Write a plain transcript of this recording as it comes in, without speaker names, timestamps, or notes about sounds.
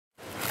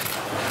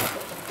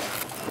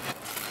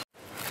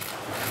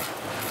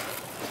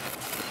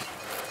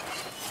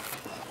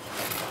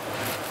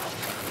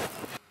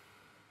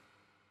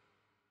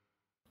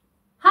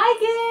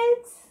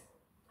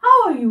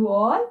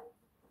all.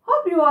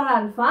 Hope you all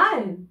are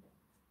fine.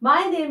 My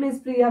name is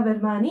Priya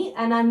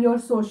and I'm your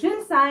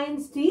social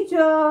science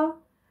teacher.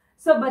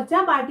 So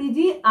बच्चा party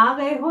जी आ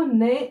गए हो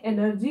नए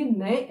energy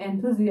नए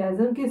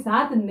enthusiasm के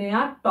साथ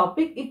नया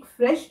टॉपिक, एक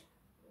फ्रेश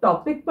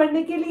टॉपिक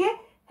पढ़ने के लिए,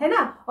 है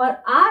ना। और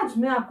आज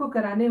मैं आपको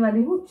कराने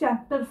वाली हूँ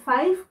चैप्टर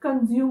 5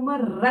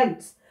 कंज्यूमर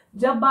राइट्स।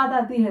 जब बात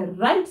आती है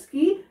राइट्स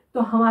की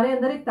तो हमारे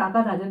अंदर एक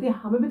ताकत आ जाती है।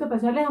 हमें भी तो पता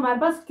चले हमारे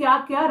पास क्या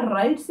क्या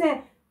राइट्स है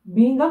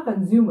बीइंग अ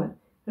कंज्यूमर,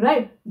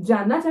 राइट।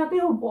 जानना चाहते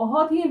हो?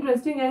 बहुत ही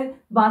इंटरेस्टिंग है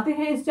बातें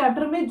हैं इस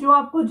चैप्टर में जो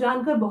आपको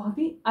जानकर बहुत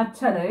ही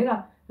अच्छा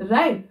लगेगा,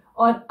 राइट।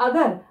 और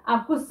अगर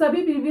आपको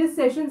सभी प्रीवियस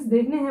सेशंस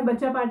देखने हैं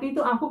बच्चा पार्टी,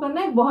 तो आपको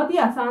करना है बहुत ही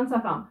आसान सा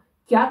काम।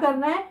 क्या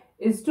करना है?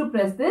 Is to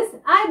press this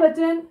I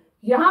button.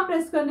 यहां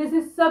प्रेस करने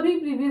से सभी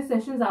प्रीवियस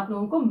सेशंस आप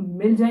लोगों को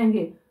मिल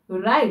जाएंगे,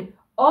 राइट।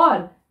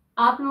 और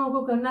आप लोगों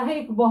को करना है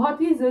एक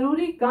बहुत ही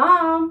जरूरी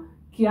काम।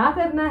 क्या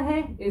करना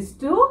है? Is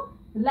to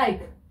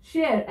like,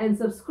 share and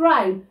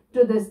subscribe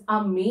to this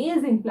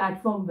amazing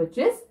platform which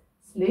is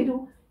SLedu।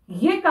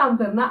 ये काम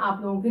करना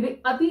आप लोगों के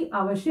लिए अति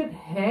आवश्यक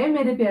है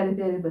मेरे प्यारे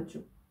प्यारे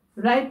बच्चों,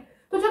 राइट।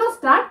 तो चलो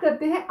स्टार्ट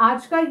करते हैं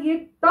आज का ये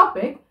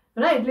टॉपिक,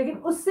 राइट। लेकिन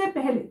उससे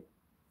पहले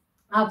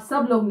आप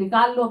सब लोग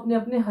निकाल लो अपने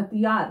अपने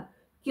हथियार।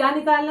 क्या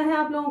निकालना है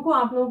आप लोगों को?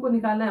 आप लोगों को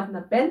निकालना है अपना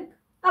पेन,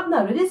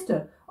 अपना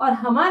रजिस्टर और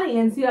हमारी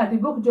एनसीईआरटी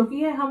बुक जो कि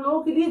है हम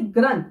लोगों के लिए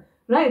ग्रंथ,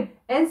 राइट।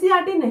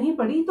 एनसीईआरटी नहीं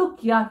पढ़ी तो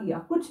क्या किया?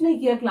 कुछ नहीं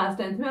किया क्लास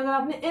 10th में अगर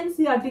आपने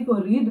एनसीईआरटी को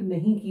रीड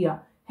नहीं किया,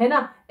 है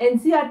ना।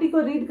 एनसीईआरटी को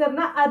रीड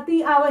करना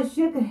अति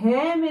आवश्यक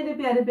है मेरे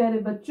प्यारे प्यारे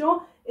बच्चों।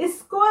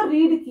 इसको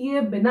रीड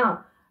किए बिना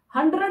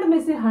 100 में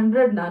से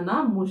 100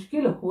 लाना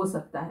मुश्किल हो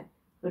सकता है,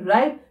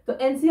 राइट। तो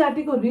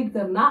एनसीईआरटी को रीड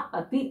करना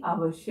अति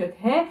आवश्यक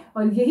है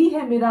और यही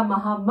है मेरा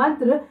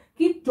महामंत्र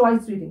की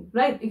चॉइस रीडिंग,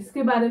 राइट।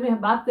 इसके बारे में हम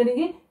बात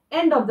करेंगे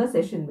एंड ऑफ द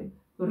सेशन में,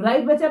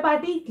 राइट बच्चा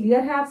पार्टी।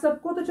 क्लियर है आप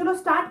सबको? तो चलो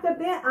स्टार्ट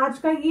करते हैं आज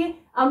का ये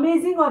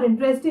अमेजिंग और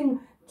इंटरेस्टिंग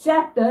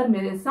चैप्टर।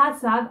 मेरे साथ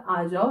साथ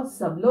आ जाओ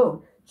सब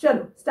लोग।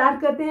 चलो स्टार्ट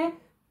करते हैं,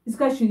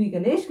 इसका श्री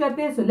गणेश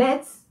करते हैं। सो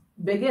लेट्स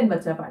बिगिन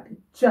बच्चा पार्टी।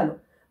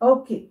 चलो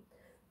ओके।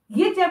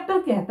 ये चैप्टर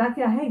कहता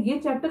क्या है? ये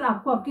चैप्टर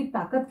आपको आपकी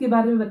ताकत के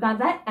बारे में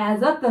बताता है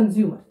एज अ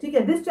कंज्यूमर, ठीक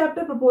है। This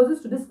chapter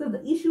proposes to discuss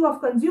the issue of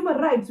consumer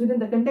rights with in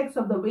the context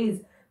of the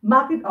ways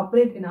market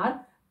operate in our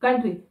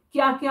country.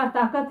 क्या क्या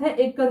ताकत है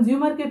एक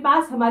कंज्यूमर के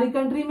पास हमारी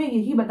कंट्री में,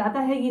 यही बताता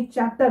है ये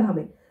चैप्टर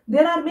हमें।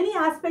 There are many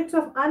aspects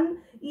of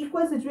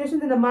unequal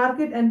situations in the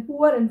market and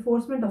poor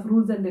enforcement of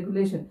rules and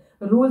regulation.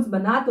 Rules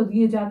बना तो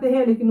दिए जाते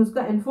हैं लेकिन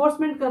उसका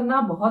एनफोर्समेंट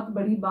करना बहुत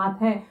बड़ी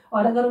बात है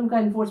और अगर उनका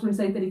एनफोर्समेंट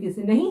सही तरीके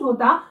से नहीं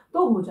होता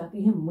तो हो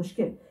जाती है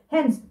मुश्किल।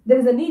 Hence, there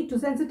is a need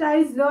to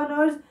sensitize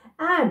learners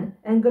and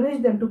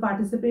encourage them to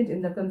participate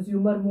in the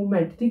consumer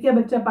movement. ठीक है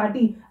बच्चा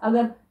पार्टी,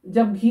 अगर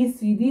जब घी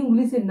सीधी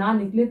उंगली से ना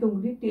निकले तो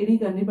उंगली टेढ़ी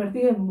करनी पड़ती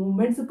है,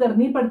 मूवमेंट्स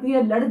करनी पड़ती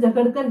है, लड़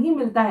झगड़ कर ही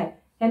मिलता है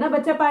ना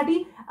बच्चा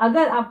पार्टी।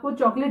 अगर आपको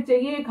चॉकलेट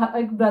चाहिए,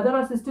 एक ब्रदर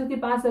और सिस्टर के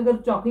पास अगर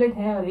चॉकलेट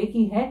है और एक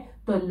ही है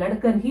तो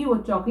लड़कर ही वो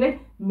चॉकलेट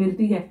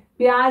मिलती है,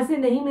 प्यार से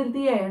नहीं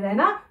मिलती है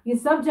ना। ये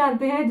सब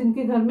जानते हैं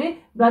जिनके घर में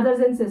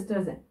ब्रदर्स एंड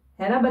सिस्टर्स हैं,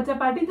 है ना बच्चा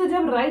पार्टी। तो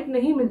जब राइट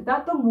नहीं मिलता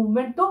तो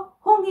मूवमेंट तो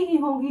होंगी ही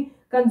होंगी,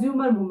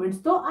 कंज्यूमर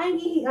मूवमेंट्स तो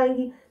आएंगी ही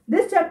आएंगी।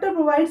 This chapter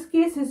provides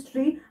case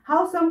history,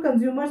 how some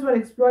consumers were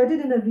exploited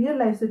in a real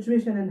life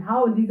situation and how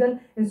legal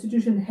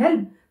institutions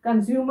help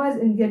consumers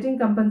in getting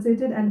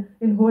compensated and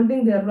in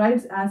holding their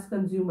rights as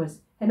consumers,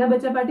 है ना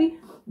बच्चा party.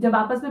 जब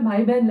आपस में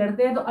भाई बहन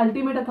लड़ते हैं तो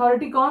अल्टीमेट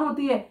अथॉरिटी कौन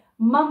होती है?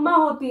 मम्मा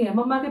होती है।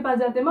 मम्मा के पास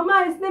जाते हैं, मम्मा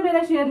इसने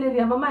मेरा शेयर ले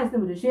लिया, मम्मा इसने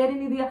मुझे शेयर ही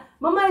नहीं दिया,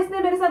 मम्मा इसने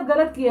मेरे साथ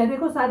गलत किया है,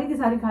 देखो सारी की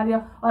सारी खा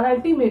लिया। और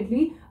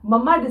अल्टीमेटली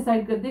मम्मा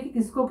डिसाइड करती है कि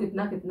किसको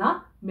कितना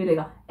कितना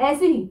मिलेगा।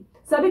 ऐसे ही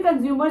सभी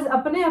कंज्यूमर्स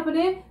अपने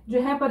अपने जो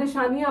है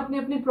परेशानियां, अपनी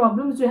अपनी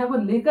प्रॉब्लम्स जो है वो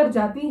लेकर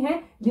जाती हैं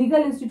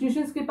लीगल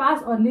इंस्टीट्यूशंस के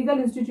पास और लीगल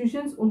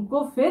इंस्टीट्यूशंस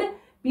उनको फिर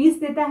पीस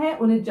देता है,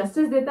 उन्हें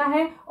जस्टिस देता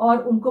है और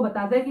उनको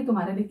बताता है कि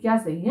तुम्हारे लिए क्या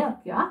सही है और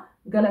क्या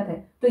गलत है।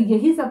 तो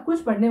यही सब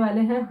कुछ पढ़ने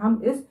वाले हैं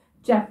हम इस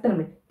चैप्टर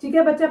में, ठीक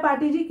है बच्चा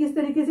पार्टी जी। किस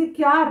तरीके से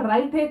क्या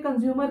राइट है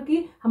कंज्यूमर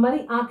की, हमारी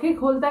आंखें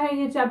खोलता है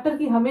ये चैप्टर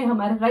की हमें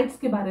हमारे राइट्स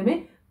के बारे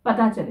में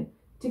पता चले,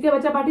 ठीक है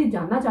बच्चा पार्टी।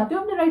 जानना चाहते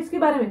हो अपने राइट्स के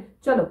बारे में?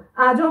 चलो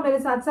आ जाओ मेरे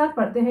साथ साथ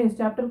पढ़ते हैं इस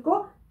चैप्टर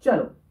को।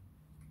 चलो,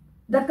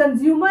 the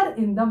consumer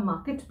in the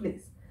market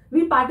place.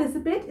 We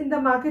participate in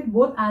the market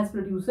both as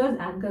producers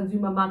and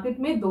consumer. Market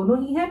में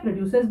दोनों ही है,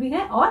 प्रोड्यूसर्स भी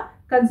है और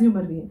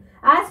कंज्यूमर भी है।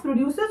 As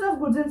producers of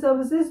goods and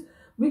services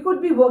we could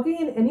be working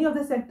in any of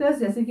the sectors.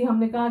 जैसे कि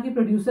हमने कहा कि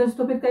प्रोड्यूसर्स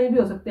तो फिर कहीं भी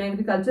हो सकते हैं,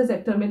 एग्रीकल्चर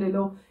सेक्टर में ले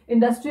लो,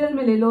 इंडस्ट्रियल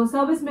में ले लो,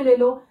 सर्विस में ले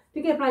लो,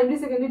 ठीक है, प्राइमरी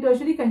सेकेंडरी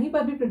टर्शरी, कहीं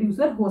पर भी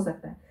प्रोड्यूसर हो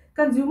सकता है।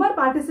 Consumer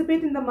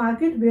participate in the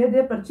market where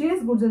they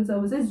purchase goods and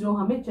services. जो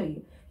हमें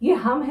चाहिए ये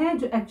हम हैं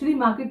जो एक्चुअली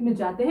मार्केट में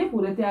जाते हैं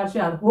पूरे तैयार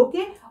श्यार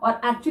होके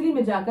और एक्चुअली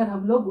में जाकर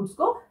हम लोग गुड्स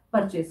को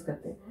परचेज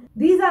करते हैं।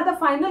 These are the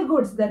final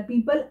goods that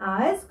people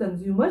as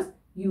consumers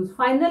use.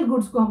 Final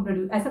goods को हम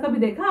प्रोड्यूस, ऐसा कभी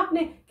देखा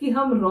आपने कि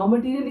हम रॉ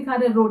मटेरियल ही खा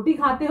रहे हैं? रोटी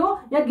खाते हो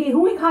या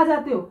गेहूं ही खा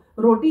जाते हो?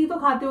 रोटी तो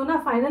खाते हो ना,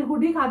 फाइनल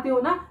गुड ही खाते हो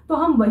ना, तो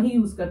हम वही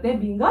यूज करते हैं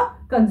being a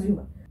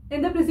consumer.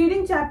 In the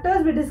preceding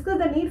chapters, we discussed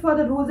the need for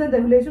the rules and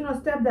regulation or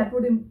steps that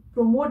would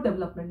promote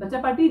development. बच्चा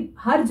पार्टी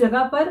हर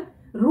जगह पर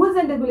रूल्स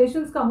एंड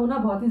रेगुलेशंस का होना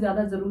बहुत ही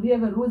ज्यादा जरूरी है.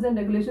 अगर रूल्स एंड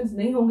रेगुलेशंस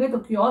नहीं होंगे तो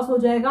क्योस हो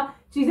जाएगा,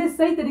 चीजें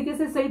सही तरीके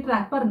से सही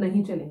ट्रैक पर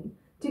नहीं चलेंगी.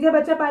 ठीक है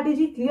बच्चा पार्टी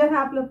जी, क्लियर है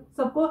आप लोग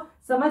सबको,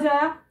 समझ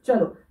आया?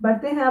 चलो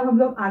बढ़ते हैं, अब हम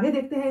लोग आगे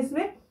देखते हैं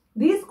इसमें.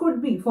 These could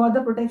be for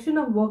the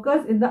protection of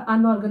workers in the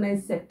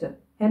unorganized sector,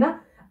 है ना.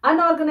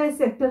 अनऑर्गेनाइज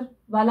सेक्टर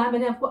वाला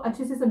मैंने आपको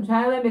अच्छे से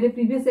समझाया हुआ है, मेरे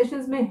प्रीवियस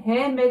सेशंस में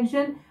है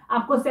मेंशन.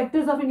 आपको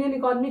sectors of Indian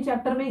economy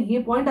chapter में ये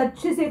पॉइंट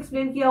अच्छे से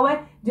एक्सप्लेन किया हुआ है.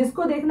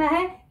 जिसको देखना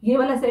है ये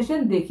वाला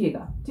सेशन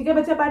देखिएगा. ठीक है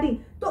बच्चा पार्टी,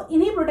 तो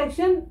इन्हीं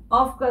प्रोटेक्शन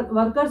ऑफ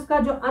वर्कर्स का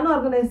जो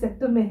अनऑर्गेनाइज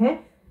सेक्टर में है,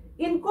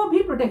 इनको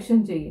भी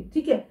प्रोटेक्शन चाहिए.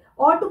 ठीक है,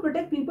 और to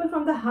protect people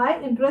from the high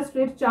interest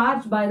rate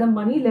charge by the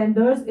money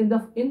lenders in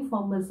the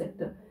informal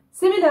sector.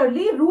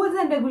 Similarly, rules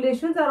and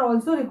regulations are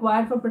also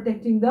required for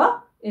protecting the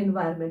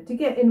environment.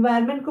 ठीक है,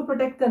 environment को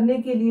protect करने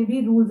के लिए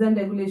भी rules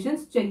and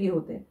regulations चाहिए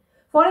होते हैं.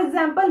 For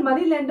example,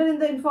 money lender in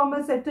the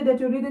informal sector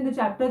that you read in the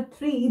chapter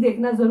 3,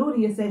 देखना जरूर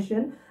ये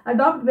session,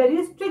 adopt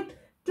very strict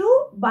to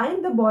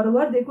bind the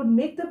borrower. They could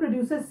make the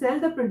producer sell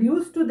the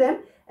produce to them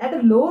at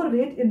a low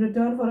rate in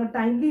return for a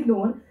timely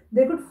loan.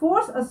 They could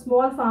force a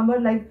small farmer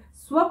like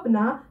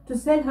Swapna to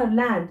sell her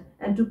land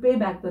and to pay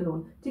back the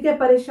loan. ठीक है,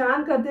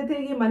 परेशान करते थे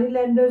ये money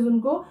lenders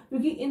उनको,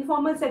 क्योंकि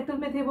informal sector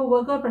में थे वो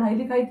वर्कर, पढ़ाई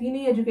लिखाई थी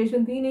नहीं,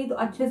 एजुकेशन थी नहीं, तो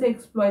अच्छे से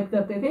एक्सप्लॉइट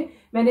करते थे.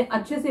 मैंने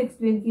अच्छे से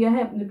एक्सप्लेन किया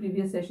है अपने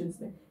प्रीवियस सेशंस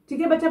में.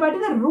 ठीक है बच्चा पार्टी,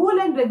 ना रूल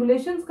एंड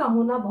रेगुलेशंस का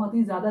होना बहुत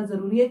ही ज्यादा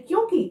जरूरी है,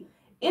 क्योंकि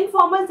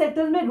इनफॉर्मल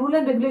सेक्टर में रूल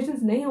एंड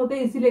रेगुलेशंस नहीं होते,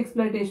 इसीलिए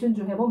एक्सप्लॉइटेशन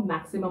जो है वो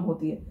मैक्सिमम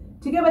होती है.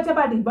 ठीक है बच्चा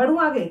पार्टी, बढ़ू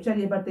आगे,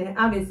 चलिए बढ़ते हैं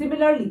आगे.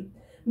 Similarly,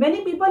 many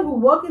people who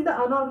work in the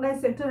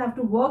unorganized sector have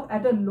to work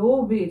at a low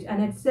wage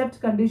and accept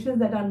conditions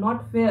that are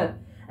not fair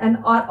and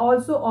are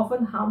also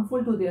often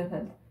harmful to their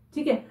health.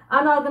 ठीक है,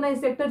 unorganised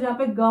sector जहाँ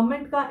पे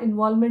government का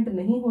involvement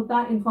नहीं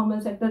होता, informal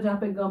sector जहाँ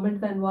पे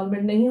government का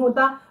इन्वॉल्वमेंट नहीं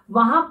होता,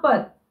 वहां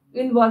पर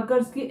इन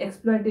वर्कर्स की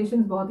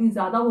एक्सप्लॉयटेशन बहुत ही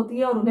ज्यादा होती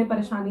है और उन्हें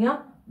परेशानियां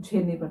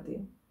झेलनी पड़ती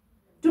है.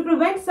 To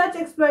prevent such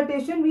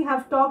exploitation, we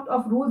have talked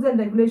of rules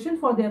and regulations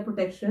for their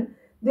protection.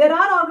 There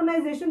are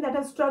organizations that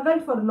have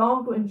struggled for long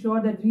to ensure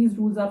that these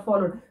rules are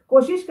followed.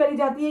 कोशिश करी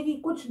जाती है कि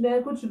कुछ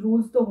न कुछ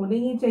रूल्स तो होने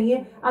ही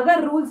चाहिए.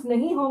 अगर रूल्स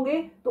नहीं होंगे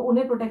तो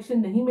उन्हें प्रोटेक्शन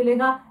नहीं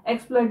मिलेगा,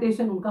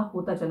 एक्सप्लॉयटेशन उनका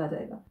होता चला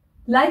जाएगा.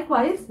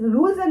 Likewise,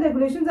 rules and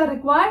regulations are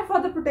required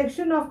for the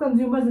protection of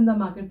consumers in the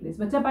marketplace.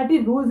 बच्चा पार्टी,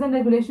 रूल्स एंड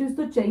रेगुलेशंस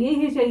तो चाहिए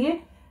ही चाहिए,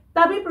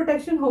 तभी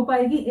प्रोटेक्शन हो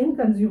पाएगी इन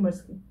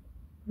कंज्यूमर्स की.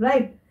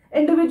 Right,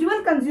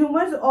 individual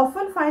consumers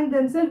often find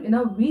themselves in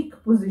a weak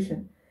position.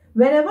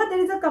 Whenever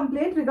there is a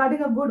complaint regarding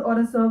a good or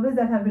a service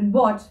that have been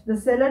bought, the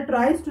seller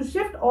tries to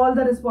shift all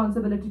the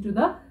responsibility to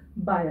the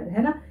buyer.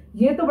 है ना,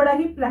 ये तो बड़ा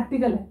ही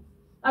practical है.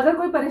 अगर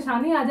कोई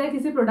परेशानी आ जाए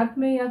किसी प्रोडक्ट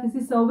में या किसी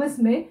सर्विस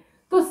में,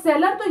 तो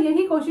सेलर तो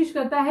यही कोशिश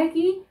करता है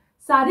कि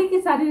सारी की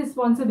सारी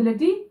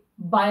रिस्पॉन्सिबिलिटी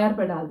बायर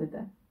पर डाल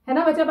देता है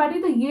ना बच्चा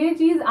पार्टी. तो ये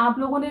चीज आप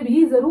लोगों ने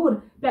भी जरूर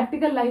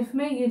प्रैक्टिकल लाइफ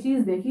में ये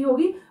चीज देखी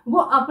होगी. वो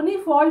अपनी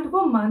फॉल्ट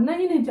को मानना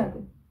ही नहीं चाहते,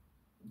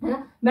 है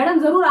ना. मैडम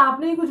जरूर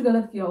आपने ही कुछ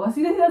गलत किया होगा,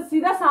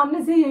 सीधा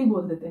सामने से यही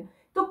बोल देते हैं.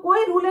 तो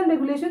कोई रूल एंड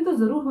रेगुलेशन तो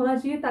जरूर होना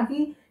चाहिए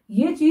ताकि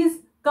ये चीज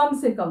कम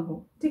से कम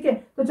हो. ठीक है,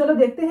 तो चलो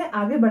देखते हैं,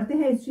 आगे बढ़ते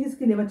हैं इस चीज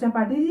के लिए बच्चा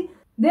party ji.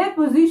 Their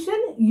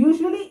position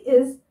usually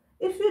is,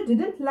 if you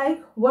didn't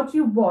like what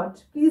you bought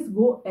please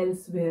go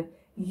elsewhere.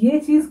 ये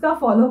चीज का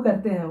फॉलो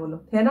करते हैं वो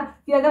लोग, है ना,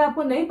 कि अगर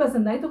आपको नहीं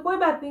पसंद आई तो कोई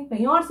बात नहीं,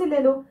 कहीं और से ले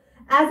लो.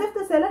 As if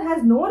the seller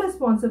has no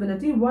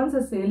responsibility once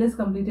a cell is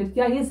completed.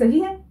 क्या ये सही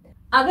है?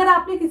 अगर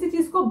आपने किसी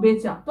चीज को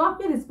बेचा तो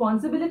आपकी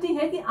रिस्पॉन्सिबिलिटी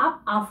है कि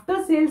आप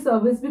आफ्टर सेल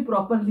सर्विस भी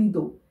प्रॉपरली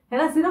दो, है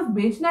ना. सिर्फ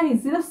बेचना ही,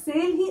 सिर्फ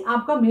सेल ही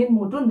आपका मेन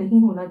मोटो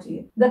नहीं होना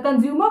चाहिए. द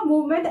कंज्यूमर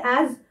मूवमेंट,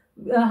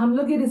 एज हम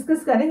लोग ये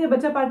डिस्कस करेंगे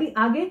बच्चा पार्टी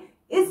आगे,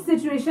 इस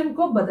सिचुएशन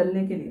को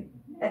बदलने के लिए.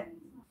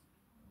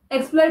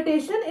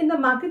 Exploitation in the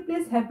market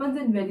place happens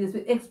in various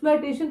way.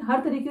 Exploitation हर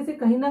तरीके से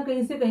कहीं ना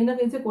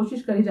कहीं से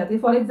कोशिश करी जाती है.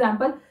 For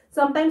example,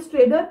 sometimes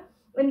trader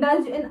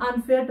indulge in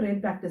unfair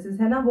trade practices,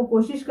 है ना. वो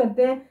कोशिश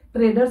करते हैं,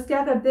 ट्रेडर्स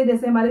क्या करते हैं,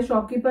 जैसे हमारे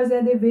शॉपकीपर्स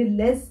हैं, दे वे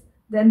less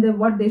than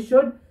what they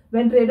should.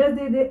 When traders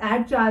they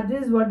add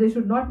charges what they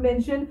should not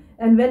mention,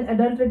 and when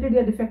adulterated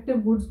या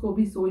डिफेक्टिव गुड्स को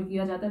भी सोल्ड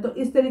किया जाता है. तो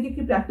इस तरीके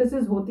की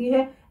प्रैक्टिसेस होती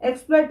है.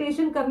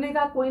 एक्सप्लॉयटेशन करने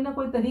का कोई ना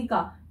कोई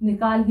तरीका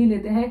निकाल ही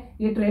लेते हैं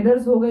ये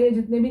ट्रेडर्स हो गए,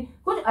 जितने भी.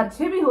 कुछ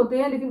अच्छे भी होते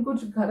हैं लेकिन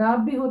कुछ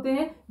खराब भी होते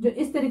हैं जो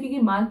इस तरीके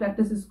की माल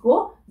प्रैक्टिसेस को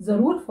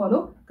जरूर फॉलो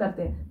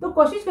करते हैं. तो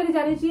कोशिश करी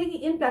जानी चाहिए कि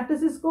इन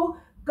प्रैक्टिसेस को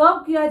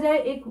कब किया जाए,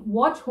 एक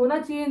वॉच होना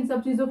चाहिए इन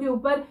सब चीजों के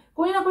ऊपर,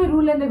 कोई ना कोई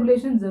रूल एंड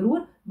रेगुलेशन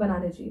जरूर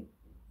बनाने चाहिए.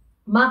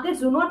 Markets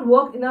do not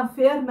work in a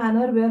fair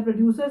manner where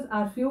producers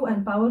are few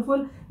and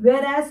powerful,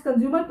 whereas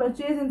consumers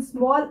purchase in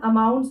small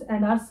amounts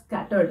and are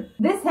scattered.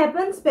 This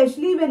happens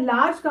especially when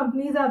large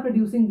companies are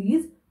producing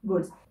these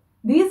goods.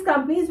 These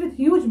companies with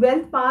huge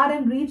wealth, power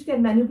and reach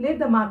can manipulate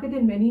the market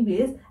in many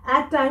ways,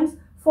 at times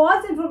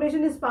false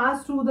information is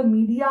pass through the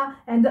media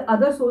and the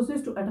other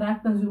sources to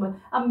attract consumer.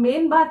 अब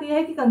main बात यह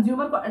है कि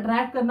consumer को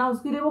attract करना,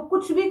 उसके लिए वो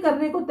कुछ भी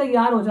करने को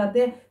तैयार हो जाते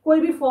हैं, कोई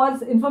भी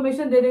फॉल्स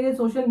इंफॉर्मेशन दे देंगे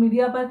सोशल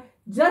मीडिया पर,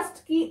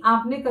 जस्ट कि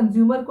आपने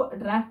कंज्यूमर को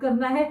अट्रैक्ट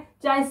करना है,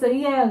 चाहे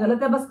सही है या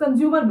गलत है, बस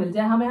कंज्यूमर मिल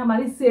जाए, हमें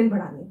हमारी सेल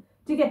बढ़ानी है,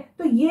 ठीक है।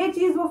 तो ये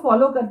चीज वो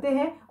फॉलो करते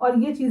हैं और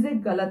ये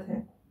चीजें गलत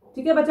है,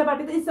 ठीक है बच्चा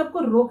पार्टी। तो इस सबको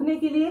रोकने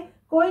के लिए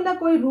कोई ना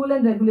कोई रूल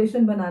एंड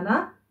रेगुलेशन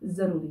बनाना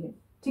जरूरी है,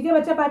 ठीक है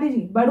बच्चा पार्टी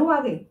जी। बढ़ूं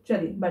आगे,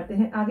 चलिए बढ़ते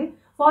हैं आगे।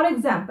 For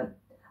example,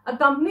 a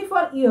company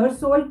for years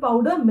sold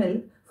powder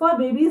milk for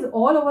babies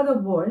all over the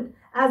world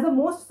as the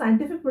most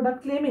scientific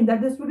product, claiming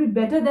that this would be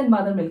better than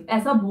mother milk.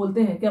 ऐसा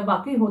बोलते हैं, क्या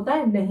वाकई होता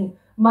है? नहीं,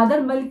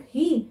 मदर मिल्क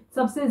ही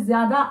सबसे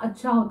ज्यादा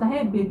अच्छा होता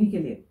है बेबी के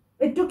लिए।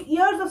 It took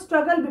years of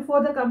struggle before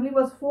the company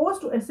was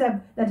forced to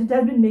accept that it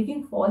has been making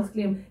false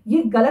claim.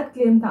 ये गलत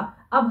क्लेम था।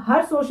 अब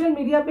हर सोशल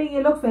मीडिया पे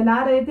ये लोग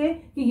फैला रहे थे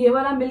कि ये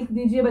वाला मिल्क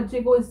दीजिए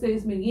बच्चे को, इससे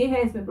इसमें ये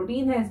है, इसमें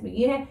प्रोटीन है, इसमें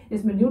ये है,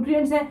 इसमें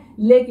न्यूट्रिएंट्स है,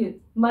 लेकिन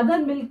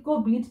मदर मिल्क को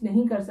बीट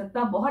नहीं कर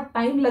सकता। बहुत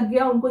टाइम लग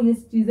गया उनको ये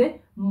चीजें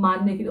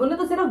मानने के लिए। उन्हें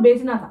तो सिर्फ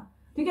बेचना था,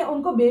 ठीक है,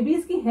 उनको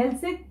बेबीज की हेल्थ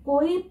से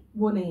कोई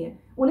वो नहीं है,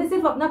 उन्हें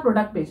सिर्फ अपना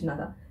प्रोडक्ट बेचना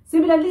था।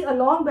 Similarly, a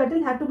long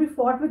battle had to be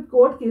fought with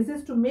court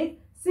cases to make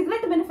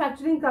cigarette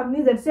manufacturing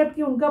companies accept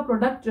कि उनका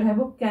प्रोडक्ट जो है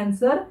वो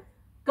कैंसर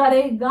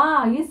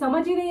करेगा। ये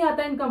समझ ही नहीं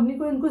आता इन कंपनी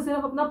को, इनको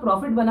सिर्फ अपना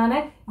प्रॉफिट बनाना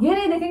है, ये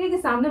नहीं देखेंगे कि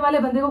सामने वाले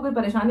बंदे को कोई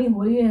परेशानी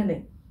हो रही है या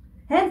नहीं।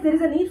 Hence, there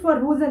is a need for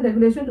rules and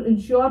regulation to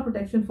ensure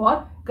protection for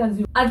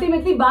consumer.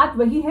 Ultimately, बात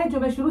वही है जो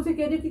मैं शुरू से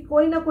कह रही हूँ कि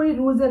कोई ना कोई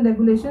रूल्स एंड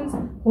रेगुलेशंस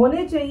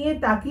होने चाहिए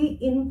ताकि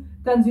इन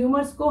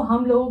कंज्यूमर्स को,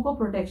 हम लोगों को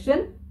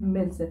प्रोटेक्शन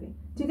मिल सके,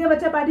 ठीक है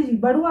बच्चा पार्टी जी।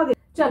 बढ़ू आगे,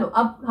 चलो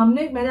अब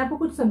मैंने आपको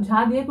कुछ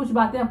समझा दिया, कुछ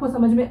बातें आपको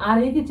समझ में आ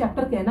रही है कि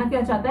चैप्टर कहना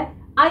क्या चाहता है।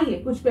 आइए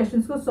कुछ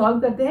क्वेश्चंस को सॉल्व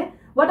करते हैं।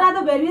 What are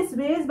the various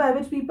ways by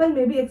which people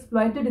may be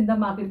exploited in the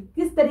market?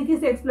 किस तरीके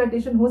से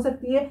एक्सप्लॉइटेशन हो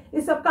सकती है?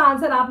 इस सब का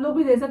आंसर आप लोग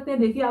भी दे सकते हैं,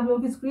 देखिए आप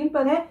लोगों की स्क्रीन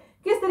पर है।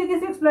 किस तरीके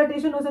से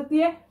एक्सप्लॉइटेशन हो सकती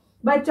है?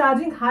 Bye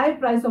charging high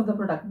price of the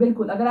product,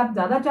 बिल्कुल, अगर आप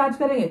ज्यादा चार्ज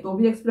करेंगे तो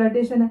भी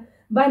एक्सप्लॉइटेशन है।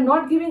 Bye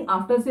not giving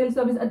after sale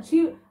service,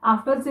 अच्छी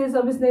आफ्टर सेल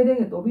सर्विस नहीं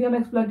देंगे तो भी हम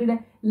एक्सप्लॉइटेड है।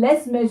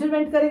 लेस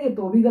मेजरमेंट करेंगे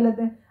तो भी गलत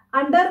है।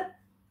 अंडर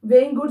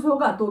वेइंग गुड्स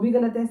होगा तो भी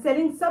गलत है।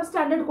 सेलिंग सब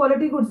स्टैंडर्ड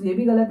क्वालिटी गुड्स, ये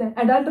भी गलत है।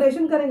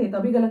 एडल्ट्रेशन करेंगे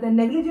तभी गलत है।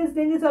 नेग्लिजेंस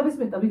देंगे सर्विस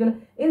में तभी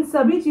गलत। इन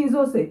सभी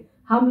चीजों से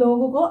हम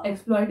लोगों को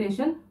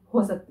एक्सप्लॉइटेशन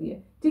हो सकती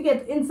है, ठीक है।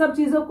 तो इन सब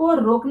चीजों को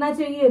रोकना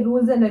चाहिए,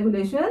 रूल्स एंड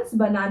रेगुलेशंस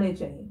बनाने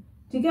चाहिए,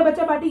 ठीक है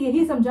बच्चा पार्टी।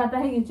 यही समझाता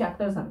है ये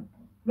चैप्टर्स हमें,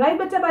 राइट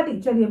बच्चा पार्टी।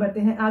 चलिए बढ़ते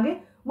हैं आगे।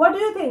 What do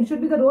you think should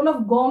be the role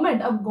of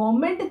government? अब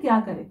गवर्नमेंट क्या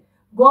करे?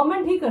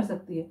 गवर्नमेंट ही कर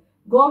सकती है,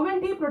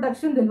 गवर्नमेंट ही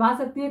प्रोटेक्शन दिलवा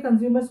सकती है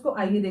कंज्यूमर्स को।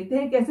 आइए देखते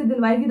हैं कैसे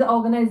दिलवाएगी। The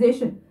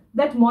organisation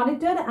that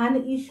monitor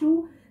and issue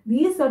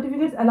these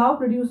certificates allow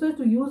producers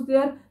to use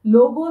their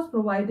logos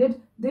provided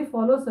they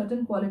follow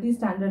certain quality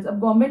standards। अब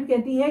गवर्नमेंट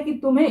कहती है कि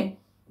तुम्हें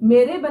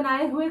मेरे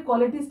बनाए हुए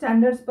क्वालिटी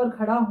स्टैंडर्ड्स पर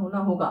खड़ा होना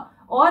होगा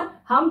और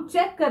हम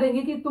चेक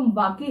करेंगे कि तुम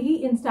वाकई ही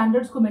इन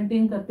स्टैंडर्ड्स को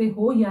मेंटेन करते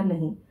हो या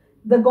नहीं।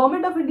 The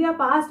government of India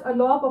passed a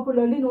law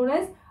popularly known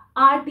as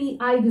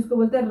RTI, जिसको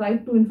बोलते हैं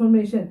राइट टू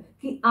इंफॉर्मेशन,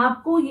 कि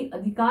आपको ये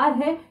अधिकार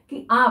है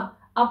कि आप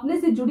अपने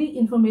से जुड़ी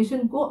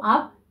इंफॉर्मेशन को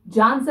आप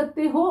जान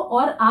सकते हो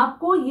और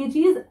आपको ये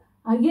चीज,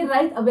 ये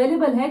राइट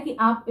अवेलेबल है कि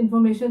आप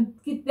इंफॉर्मेशन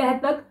की तह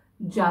तक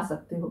जा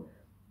सकते हो।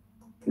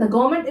 The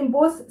government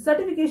imposed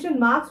certification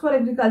marks for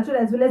agriculture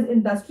as well as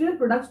industrial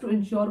products to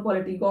ensure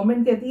quality।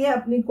 Government कहती है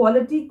अपनी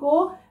क्वालिटी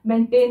को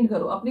मेंटेन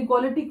करो, अपनी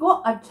क्वालिटी को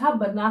अच्छा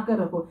बना कर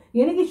रखो।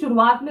 यानी कि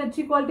शुरुआत में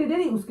अच्छी क्वालिटी दे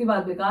दी, उसके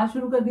बाद बेकार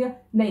शुरू कर दिया,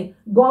 नहीं,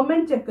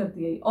 गवर्नमेंट चेक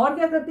करती है। और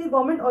क्या करती है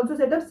government? Also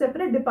set up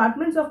separate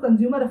departments of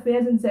consumer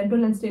affairs in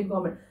central and state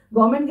government.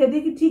 Government कहती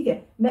है कि ठीक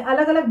है, मैं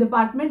अलग अलग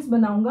डिपार्टमेंट्स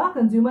बनाऊंगा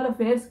कंज्यूमर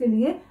अफेयर्स के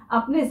लिए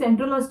अपने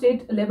सेंट्रल और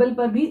स्टेट लेवल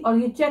पर भी, और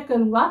ये चेक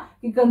करूंगा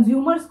कि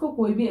कंज्यूमर्स को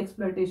कोई भी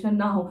एक्सप्लॉइटेशन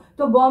ना हो।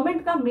 तो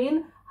गवर्नमेंट का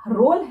मेन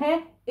रोल है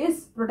इस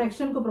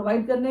प्रोटेक्शन को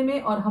प्रोवाइड करने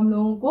में और हम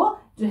लोगों को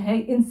जो है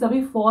इन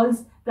सभी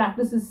फॉल्स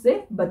प्रैक्टिसेस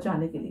से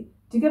बचाने के लिए,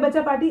 ठीक है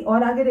बच्चा पार्टी।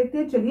 और आगे देखते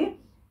हैं, चलिए।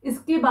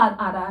 इसके बाद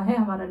आ रहा है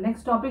हमारा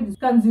नेक्स्ट टॉपिक,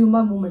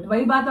 कंज्यूमर मूवमेंट।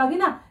 वही बात आ गई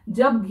ना,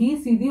 जब घी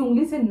सीधी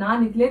उंगली से ना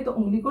निकले तो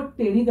उंगली को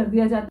टेढ़ी कर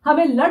दिया जाता है।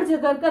 हमें लड़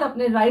झगड़ कर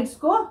अपने राइट्स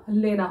को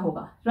लेना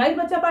होगा, राइट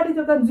बच्चा पार्टी।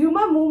 तो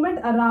consumer movement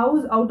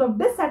arouse out of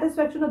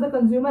dissatisfaction of the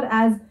consumer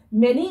as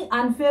many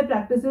unfair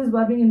practices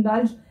were being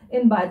indulged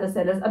in by the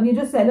sellers. अब ये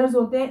जो सेलर्स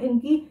होते हैं,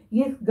 इनकी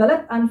ये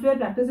गलत अनफेयर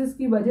प्रैक्टिसेस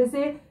की वजह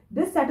से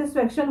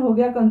डिससैटिस्फैक्शन हो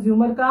गया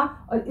कंज्यूमर का,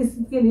 और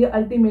इसके लिए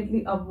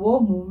अल्टीमेटली अब वो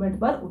मूवमेंट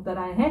पर उतर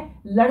आए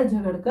हैं, लड़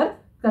झगड़ कर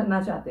करना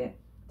चाहते हैं,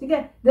 ठीक है।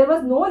 There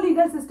was no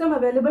legal system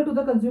available to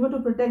the consumer to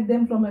protect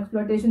them from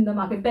exploitation in the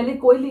market. पहले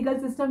कोई लीगल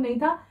सिस्टम नहीं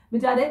था,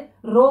 बेचारे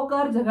रो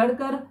कर झगड़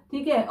कर,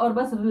 ठीक है, और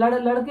बस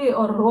लड़ के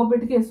और रो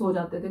पिट के सो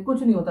जाते थे,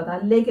 कुछ नहीं होता था।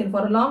 लेकिन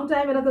for a long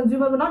time when a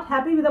consumer were not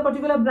happy with a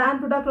particular brand,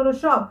 product और अ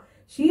शॉप,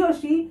 शी और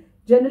शी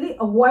जनरली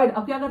अवॉइड।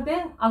 अब क्या करते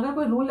हैं, अगर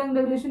कोई रूल एंड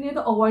रेगुलेशन नहीं है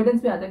तो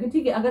अवॉइडेंस पे आता है कि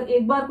ठीक है, अगर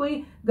एक बार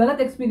कोई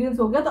गलत एक्सपीरियंस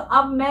हो गया तो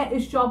अब मैं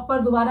इस शॉप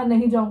पर दोबारा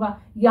नहीं जाऊंगा,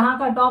 यहाँ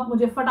का टॉप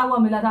मुझे फटा हुआ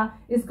मिला था,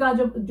 इसका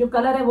जो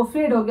कलर है वो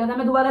फेड हो गया था,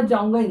 मैं दोबारा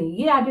जाऊंगा ही नहीं।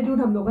 ये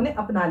एटीट्यूड हम लोगों ने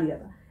अपना लिया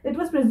था। It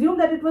was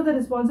presumed that it was the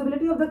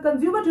responsibility of the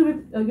consumer to be,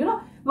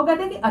 वो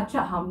कहते हैं कि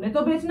अच्छा हमने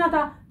तो बेचना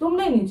था,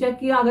 तुमने नहीं चेक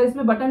किया, अगर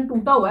इसमें बटन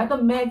टूटा हुआ है तो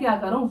मैं क्या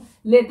करूं,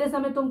 लेते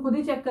समय तुम खुद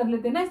ही चेक कर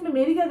लेते ना, इसमें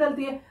मेरी क्या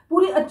गलती है।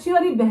 पूरी अच्छी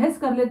वाली बहस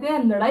कर लेते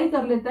हैं, लड़ाई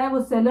कर लेता है वो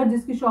सेलर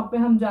जिसकी शॉप पे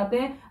हम जाते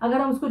हैं।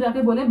 अगर हम उसको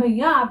जाके बोले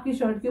भैया आपकी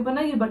शर्ट के ऊपर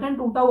ना ये बटन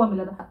टूटा हुआ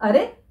मिला था,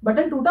 अरे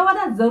बटन टूटा हुआ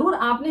था, जरूर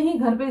आपने ही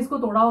घर पे इसको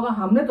तोड़ा होगा,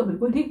 हमने तो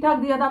बिल्कुल ठीक ठाक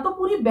दिया था। तो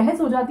पूरी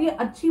बहस हो जाती है,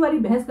 अच्छी वाली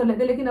बहस कर लेते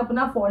हैं, लेकिन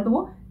अपना फॉल्ट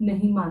वो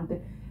नहीं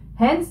मानते।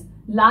 हेंस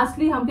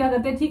लास्टली हम क्या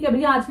करते हैं, ठीक है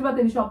भैया आज के बाद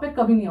तेरी शॉप पे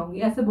कभी नहीं आऊंगी,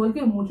 ऐसे बोल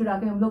के मुंह चढ़ा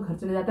के हम लोग घर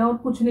चले जाते हैं और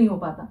कुछ नहीं हो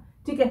पाता।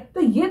 ठीक है,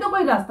 तो ये तो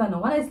कोई रास्ता ना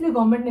हुआ ना, इसलिए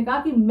गवर्नमेंट ने कहा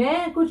कि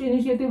मैं कुछ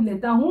इनिशिएटिव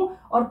लेता हूं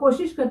और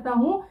कोशिश करता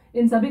हूं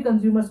इन सभी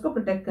कंज्यूमर्स को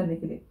प्रोटेक्ट करने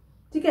के लिए।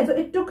 ठीक है, so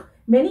it took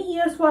many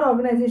years for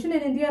organisation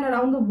in India and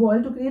around the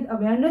world to create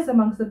awareness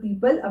amongst the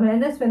people.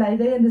 Awareness फैलाई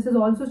गई and this is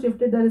also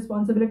shifted the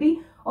responsibility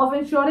of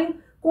ensuring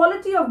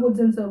quality of goods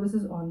and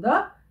services on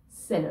the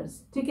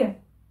sellers. ठीक है,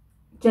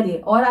 चलिए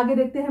और आगे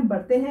देखते हैं,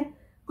 बढ़ते हैं।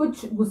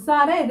 कुछ गुस्सा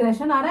आ रहा है,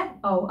 एग्रेशन आ रहा है,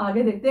 आओ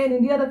आगे देखते हैं। In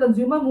India the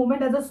consumer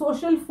movement as a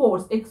social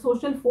force, एक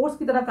सोशल फोर्स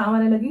की तरह काम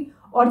आने लगी।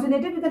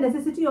 Originated with the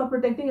necessity of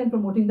protecting and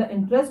promoting the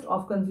interest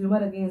of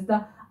consumer against the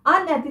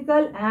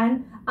unethical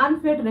and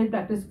unfair trade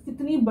practice.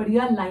 कितनी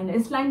बढ़िया लाइन है,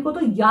 इस लाइन को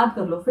तो याद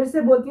कर लो। फिर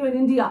से बोलती हूँ, in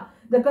India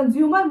the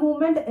consumer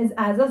movement is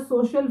as a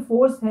social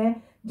force है,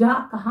 जहां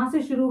कहां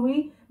से शुरू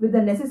हुई, with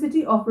the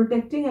necessity of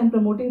protecting and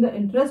promoting the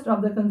interest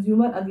of the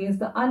consumer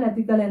against the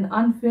unethical and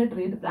unfair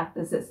trade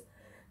practices.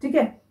 ठीक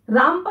है,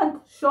 रामपंथ,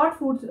 short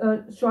food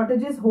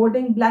shortages,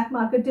 hoarding, black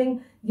marketing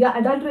या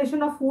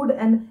adulteration of food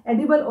and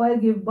edible oil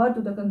give birth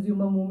to the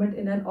consumer movement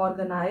in an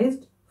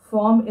organized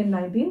form in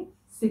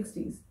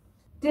 1960s.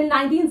 Till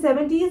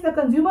 1970s, the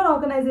consumer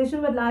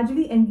organizations were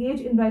largely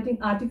engaged in writing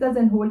articles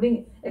and holding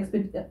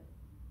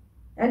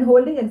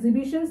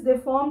exhibitions. They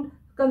formed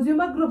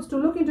consumer groups to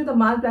look into the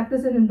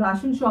malpractice in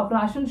ration shop.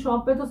 ration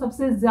shop पे तो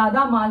सबसे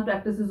ज्यादा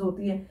malpractices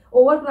होती है.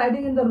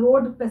 Overcrowding in the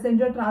road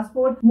passenger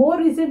transport. More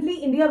recently,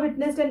 India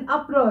witnessed an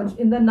upsurge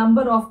in the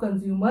number of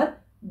consumer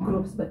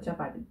groups. बच्चा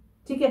party,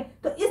 ठीक है।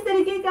 तो इस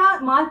तरीके का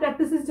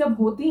malpractices जब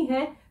होती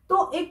हैं तो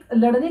एक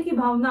लड़ने की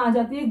भावना आ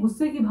जाती है,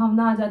 गुस्से की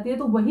भावना आ जाती है,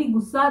 तो वही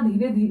गुस्सा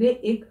धीरे धीरे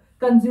एक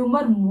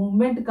कंज्यूमर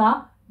मूवमेंट का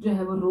जो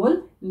है वो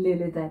रोल ले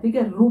लेता है, ठीक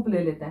है, रूप ले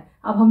लेता है।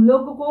 अब हम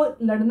लोगों को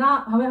लड़ना,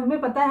 हमें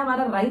पता है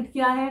हमारा राइट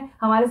क्या है,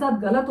 हमारे साथ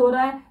गलत हो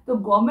रहा है, तो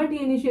गवर्नमेंट ये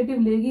इनिशिएटिव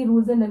लेगी,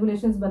 रूल्स एंड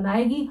रेगुलेशंस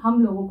बनाएगी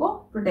हम लोगों को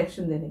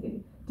प्रोटेक्शन देने के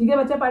लिए। ठीक है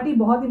बच्चा पार्टी,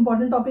 बहुत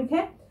इंपॉर्टेंट टॉपिक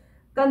है।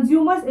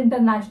 Consumers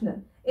international.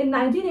 In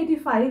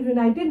 1985,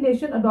 United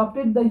Nations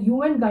adopted the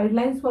UN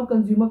guidelines for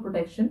consumer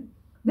protection.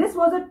 This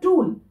was a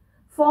tool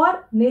for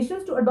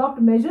nations to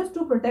adopt measures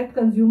to protect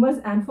consumers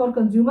and for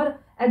consumer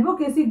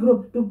advocacy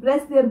group to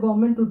press their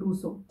government to do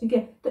so. ठीक है,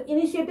 तो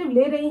initiative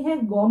ले रही है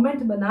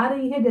government, बना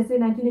रही है, जैसे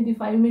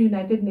 1985 में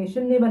यूनाइटेड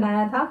नेशन ने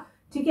बनाया था।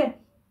 ठीक है,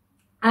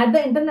 at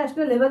the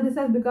international level this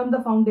has become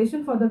the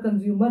foundation for the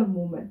consumer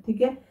movement.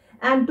 ठीक है,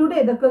 and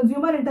today the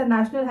Consumer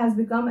International has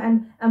become an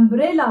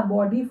umbrella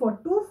body for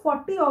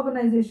 240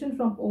 organizations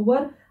from over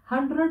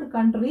 100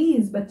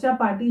 countries. बच्चा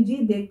पार्टी जी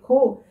देखो,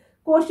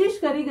 कोशिश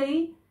करी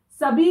गई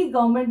सभी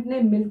गवर्नमेंट ने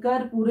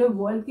मिलकर, पूरे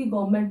वर्ल्ड की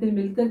गवर्नमेंट ने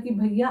मिलकर कि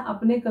भैया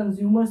अपने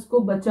कंज्यूमर्स को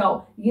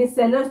बचाओ। ये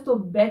सेलर्स तो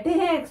बैठे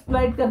हैं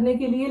एक्सप्लॉइट करने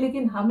के लिए,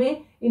 लेकिन हमें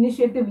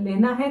इनिशिएटिव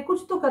लेना है,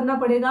 कुछ तो करना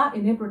पड़ेगा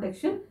इन्हें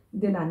प्रोटेक्शन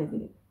दिलाने के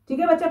लिए। ठीक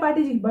है बच्चा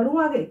पार्टी जी,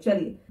 बढ़ूं आगे,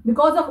 चलिए।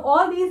 Because of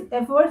all these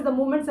efforts the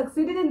movement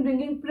succeeded in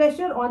bringing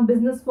pressure on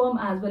business firm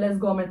as well as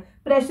government.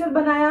 Pressure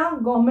बनाया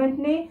गवर्नमेंट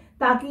ने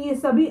ताकि ये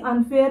सभी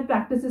अनफेयर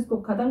प्रैक्टिसेस को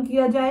खत्म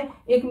किया जाए।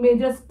 एक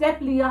मेजर स्टेप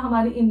लिया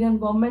हमारी इंडियन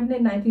गवर्नमेंट ने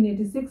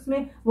 1986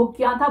 में। वो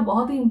क्या था,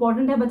 बहुत ही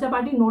इंपॉर्टेंट है बच्चा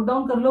पार्टी, नोट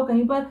डाउन कर लो,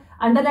 कहीं पर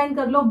अंडरलाइन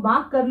कर लो,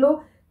 मार्क कर लो।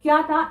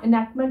 क्या था,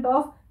 enactment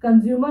of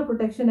consumer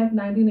protection act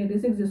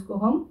 1986, जिसको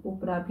हम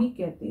उपरा भी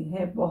कहते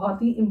हैं।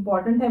 बहुत ही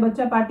इंपॉर्टेंट है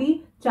बच्चा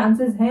पार्टी,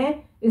 चांसेस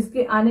हैं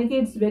इसके आने के,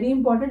 इट्स वेरी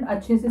इंपॉर्टेंट,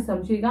 अच्छे से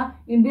समझिएगा।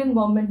 इंडियन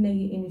गवर्नमेंट ने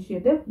ये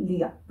इनिशिएटिव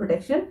लिया,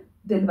 प्रोटेक्शन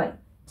दिलवाई।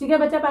 ठीक है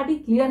बच्चा पार्टी,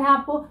 क्लियर है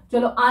आपको?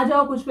 चलो आ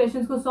जाओ, कुछ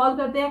क्वेश्चंस को सॉल्व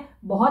करते हैं।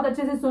 बहुत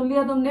अच्छे से सुन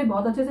लिया तुमने,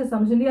 बहुत अच्छे से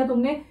समझ लिया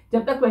तुमने।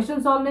 जब तक क्वेश्चन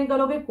सॉल्व नहीं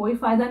करोगे कोई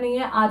फायदा नहीं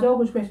है। आ जाओ,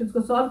 कुछ क्वेश्चंस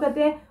को सॉल्व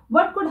करते हैं।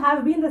 What could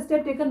have been the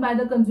step taken by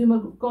the consumer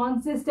group? कौन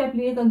से स्टेप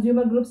लिए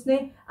कंज्यूमर ग्रुप्स ने,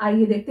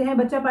 आइए देखते हैं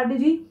बच्चा party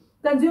ji.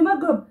 Consumer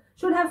group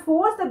should have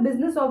forced the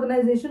business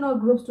organization or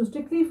groups to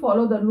strictly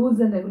follow the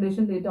rules and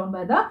regulations laid down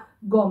by the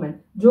government.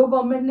 जो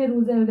government ने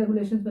रूल्स एंड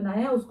रेगुलेशंस बनाए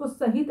हैं उसको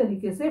सही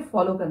तरीके से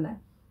फॉलो करना है,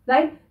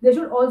 right? They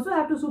should also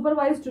have to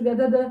supervise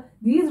together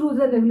these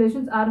rules and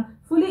regulations are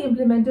fully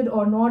implemented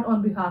or not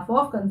on behalf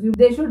of consumers.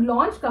 They should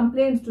launch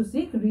complaints to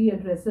seek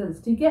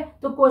readdressals. ठीक है,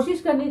 तो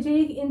कोशिश करनी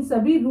चाहिए कि इन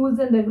सभी रूल्स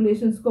एंड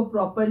रेगुलेशंस को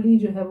properly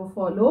जो है वो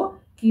फॉलो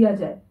किया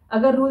जाए।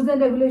 अगर रूल्स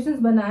एंड रेगुलेशंस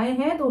बनाए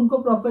हैं तो उनको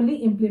प्रॉपरली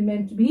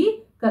इम्प्लीमेंट भी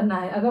करना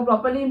है। अगर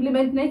प्रॉपरली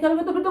इंप्लीमेंट नहीं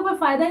करोगे तो फिर तो कोई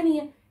फायदा ही नहीं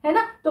है, है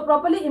ना? तो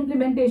प्रॉपरली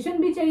इंप्लीमेंटेशन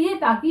भी चाहिए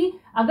ताकि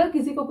अगर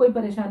किसी को कोई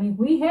परेशानी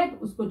हुई है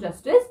तो उसको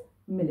जस्टिस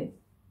मिले।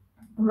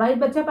 राइट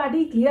बच्चा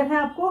पार्टी, क्लियर है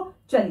आपको?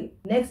 चलिए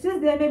next is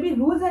there may be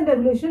rules and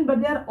regulation but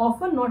they are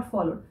often not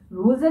followed.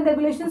 Rules and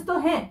regulations तो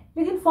हैं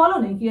लेकिन फॉलो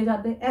नहीं किए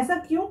जाते, ऐसा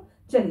क्यों?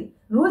 चलिए,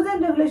 rules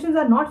and regulations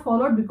are not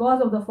followed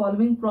because of the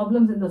following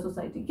problems in the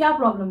society. क्या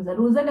प्रॉब्लम्स है?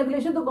 रूल्स एंड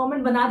रेगुलेशन तो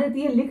गवर्नमेंट बना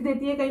देती है, लिख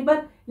देती है कहीं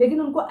पर,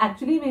 लेकिन उनको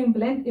एक्चुअली में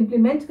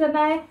इम्प्लीमेंट करना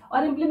है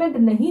और इम्प्लीमेंट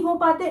नहीं हो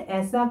पाते।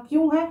 ऐसा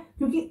क्यों है?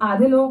 क्योंकि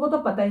आधे लोगों को तो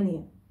पता ही नहीं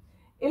है,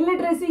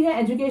 इलिटरेसी है,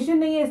 एजुकेशन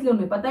नहीं है, इसलिए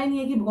उन्हें पता ही नहीं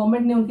है कि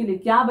गवर्नमेंट ने उनके लिए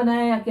क्या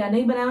बनाया या क्या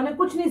नहीं बनाया, उन्हें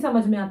कुछ नहीं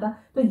समझ में आता।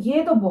 तो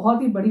ये तो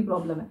बहुत ही बड़ी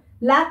प्रॉब्लम है।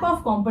 लैक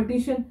ऑफ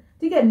कंपटीशन,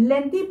 ठीक है,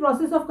 lengthy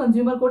process of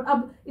consumer court.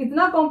 अब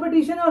इतना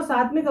कंपटीशन है और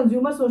साथ में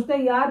कंज्यूमर सोचते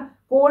हैं यार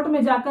कोर्ट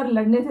में जाकर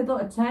लड़ने से तो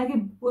अच्छा है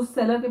कि उस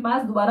सेलर के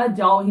पास दोबारा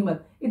जाओ ही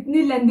मत,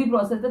 इतनी लेंथी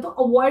प्रोसेस है, तो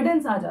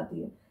अवॉइडेंस आ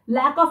जाती है।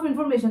 लैक ऑफ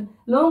इंफॉर्मेशन,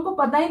 लोगों को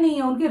पता ही नहीं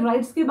है, उनके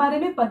राइट्स के बारे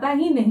में पता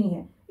ही नहीं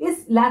है।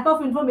 इस लैक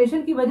ऑफ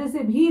इंफॉर्मेशन की वजह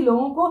से भी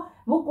लोगों को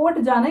वो कोर्ट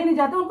जाना ही नहीं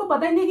चाहते, उनको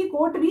पता ही नहीं कि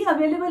कोर्ट भी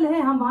अवेलेबल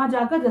है, हम वहां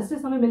जाकर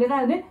जस्टिस हमें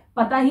मिलेगा, उन्हें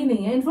पता ही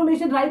नहीं है।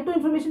 इन्फॉर्मेशन, राइट टू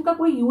इन्फॉर्मेशन का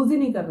कोई यूज ही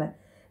नहीं कर रहा है।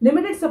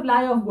 Limited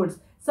supply of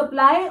goods,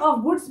 supply of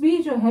goods भी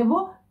जो है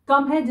वो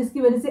कम है,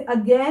 जिसकी वजह से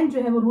अगेन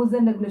जो है वो रूल्स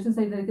एंड रेगुलेशन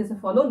सही तरीके से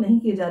फॉलो नहीं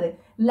किए जा रहे।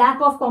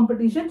 लैक ऑफ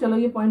कंपटीशन, चलो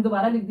ये पॉइंट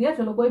दोबारा लिख दिया,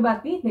 चलो कोई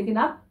बात नहीं, लेकिन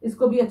आप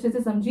इसको भी अच्छे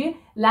से समझिए।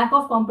 लैक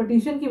ऑफ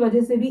कंपटीशन की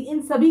वजह से भी, इन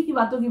सभी की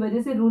बातों की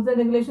वजह से रूल्स एंड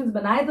रेगुलेशंस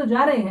बनाए तो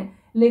जा रहे हैं,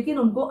 लेकिन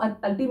उनको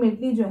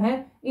अल्टीमेटली जो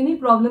है इन्हीं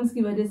प्रॉब्लम्स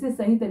की वजह से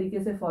सही तरीके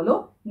से फॉलो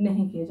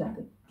नहीं किए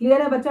जाते।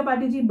 क्लियर है बच्चा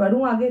पार्टी जी?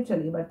 बढ़ूं आगे,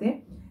 चलिए बढ़ते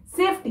हैं।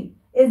 Safety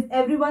is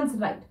everyone's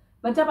right.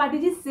 बच्चा पार्टी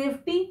जी,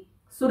 सेफ्टी,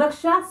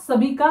 सुरक्षा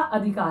सभी का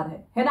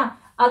अधिकार है ना।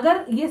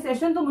 अगर ये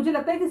सेशन तो मुझे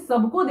लगता है कि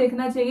सबको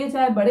देखना चाहिए,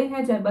 चाहे बड़े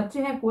हैं चाहे बच्चे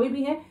हैं, कोई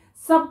भी है,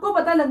 सबको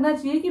पता लगना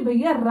चाहिए कि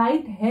भैया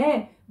राइट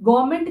है।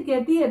 गवर्नमेंट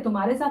कहती है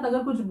तुम्हारे साथ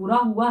अगर कुछ बुरा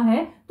हुआ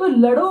है तो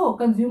लड़ो,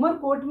 कंज्यूमर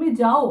कोर्ट में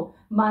जाओ।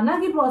 माना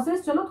कि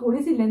प्रोसेस चलो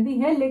थोड़ी सी लेंथी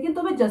है, लेकिन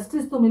तुम्हें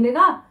जस्टिस तो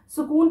मिलेगा,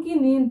 सुकून की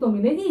नींद तो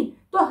मिलेगी।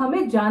 तो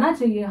हमें जाना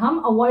चाहिए। हम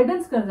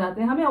अवॉइडेंस कर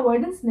जाते हैं, हमें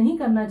अवॉइडेंस नहीं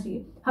करना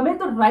चाहिए। हमें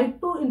तो राइट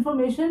टू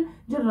इंफॉर्मेशन,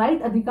 जो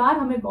राइट अधिकार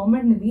हमें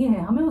गवर्नमेंट ने दिए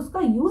हैं, हमें उसका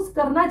यूज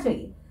करना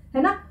चाहिए,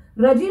 है ना।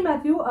 Raji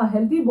Matthew, a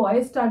healthy boy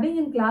studying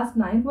in class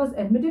 9th, was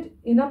admitted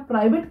in a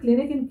private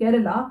clinic in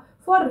Kerala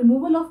for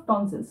removal of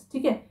tonsils.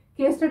 ठीक है,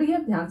 केस स्टडी है,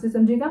 ध्यान से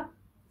समझिएगा।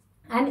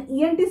 An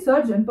ENT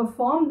surgeon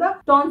performed the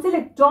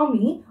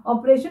tonsillectomy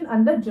operation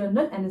under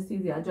general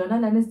anesthesia.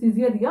 General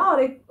anesthesia दिया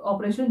और एक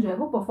operation जो है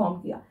वो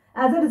परफॉर्म किया।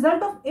 As a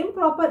result of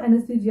improper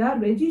anesthesia,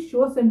 Raji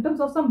shows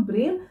symptoms of some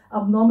brain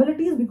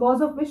abnormalities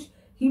because of which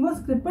he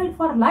was crippled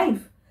for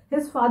life.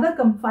 His father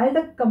filed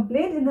a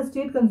complaint in the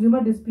State Consumer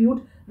Dispute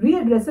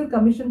Readdressal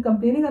Commission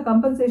complaining a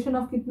compensation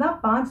of कितना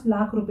 5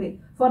 लाख रुपए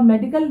for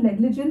medical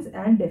negligence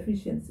and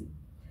deficiency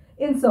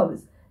in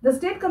service. The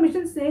State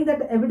Commission saying that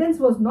the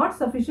evidence was not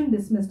sufficient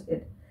dismissed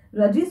it.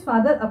 Raji's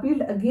father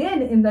appealed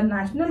again in the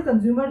National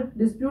Consumer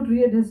Dispute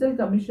Readdressal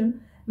Commission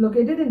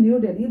located in New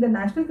Delhi. The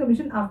National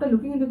Commission, after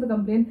looking into the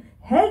complaint,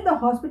 held the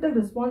hospital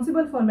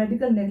responsible for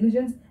medical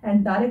negligence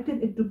and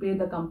directed it to pay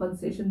the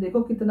compensation.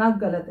 देखो कितना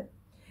गलत है।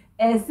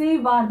 ऐसे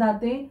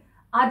वारदातें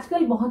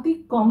आजकल बहुत ही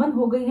common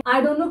हो गई हैं।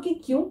 आई डोंट नो कि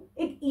क्यों।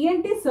 एक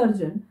ईएनटी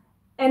सर्जन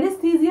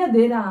एनेस्थीसिया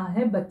दे रहा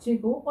है बच्चे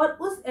को, और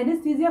उस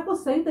एनेस्थीसिया को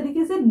सही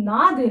तरीके से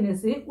ना देने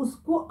से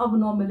उसको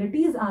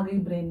अबनॉर्मलिटीज आ गई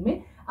ब्रेन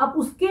में। अब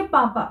उसके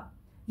पापा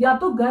या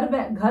तो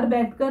घर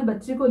बैठकर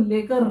बच्चे को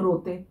लेकर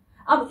रोते।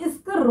 अब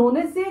इसका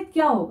रोने से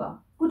क्या होगा?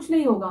 कुछ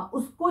नहीं होगा।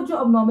 उसको जो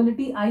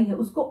अबनॉर्मलिटी आई है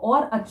उसको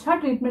और अच्छा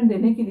ट्रीटमेंट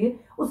देने के लिए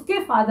उसके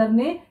फादर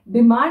ने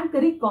डिमांड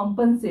करी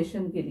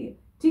कॉम्पनसेशन के लिए।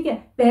 ठीक है,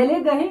 पहले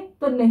गए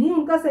तो नहीं,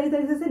 उनका सही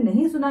तरीके से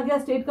नहीं सुना गया,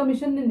 स्टेट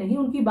कमीशन ने नहीं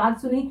उनकी बात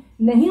सुनी,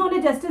 नहीं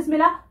उन्हें जस्टिस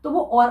मिला, तो वो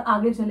और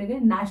आगे चले गए,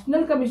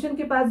 नेशनल कमीशन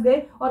के पास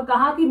गए और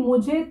कहा कि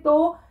मुझे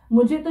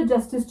तो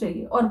जस्टिस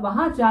चाहिए। और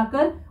वहां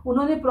जाकर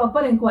उन्होंने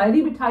प्रॉपर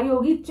इंक्वायरी बिठाई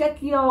होगी, चेक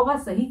किया होगा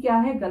सही क्या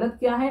है गलत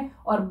क्या है,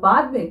 और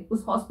बाद में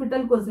उस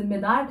हॉस्पिटल को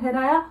जिम्मेदार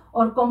ठहराया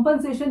और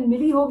कॉम्पनसेशन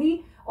मिली होगी,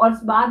 और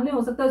बाद में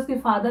हो सकता है उसके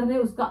फादर ने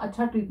उसका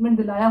अच्छा ट्रीटमेंट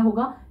दिलाया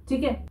होगा।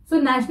 ठीक है, सो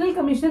नेशनल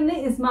कमीशन ने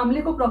इस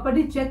मामले को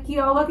प्रॉपर्ली चेक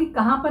किया होगा कि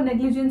कहां पर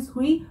नेग्लिजेंस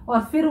हुई, और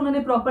फिर उन्होंने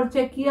प्रॉपर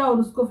चेक किया और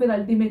उसको फिर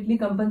अल्टीमेटली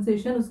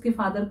कंपनसेशन उसके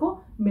फादर को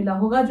मिला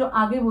होगा, जो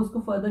आगे वो उसको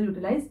फर्दर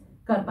यूटिलाइज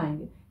कर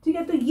पाएंगे। ठीक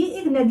है, तो ये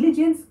एक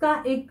नेग्लिजेंस का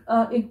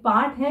एक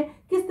पार्ट है,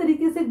 किस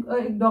तरीके से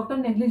एक डॉक्टर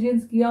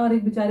नेग्लिजेंस किया और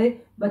एक बेचारे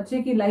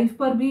बच्चे की लाइफ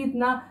पर भी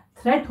इतना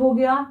थ्रेट हो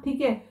गया।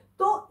 ठीक है,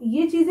 तो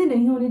ये चीजें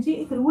नहीं होनी चाहिए।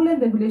 एक रूल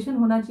एंड रेगुलेशन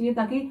होना चाहिए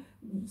ताकि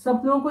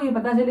सब लोगों को ये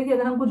पता चले कि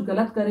अगर हम कुछ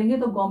गलत करेंगे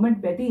तो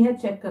गवर्नमेंट बैठी है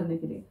चेक करने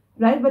के लिए।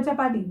 राइट बच्चा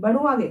पार्टी? बढ़ो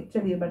आगे,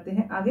 चलिए बढ़ते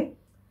हैं आगे।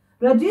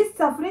 Raji's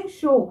suffering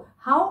show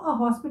how a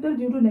hospital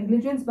due to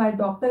negligence by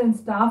doctor and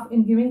staff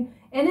in giving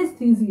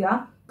anesthesia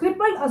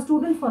crippled a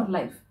student for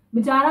life.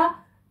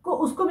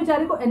 उसको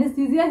बेचारे को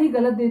एनेस्थीसिया ही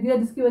गलत दे दिया,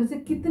 जिसकी वजह से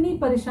कितनी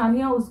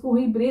परेशानियां उसको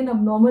हुई, ब्रेन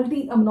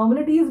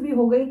abnormalities भी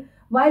हो गई।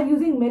 While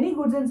using many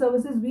goods and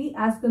services, we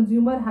as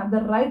consumer have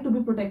the right to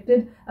be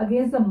protected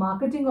against the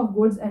marketing of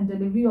goods and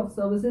delivery of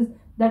services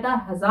that are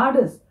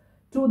hazardous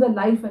to the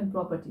life and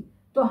property.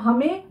 तो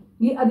हमें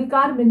ये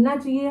अधिकार मिलना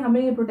चाहिए,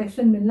 हमें ये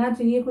protection मिलना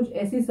चाहिए, कुछ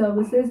ऐसी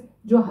सर्विसेज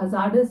जो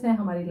hazardous हैं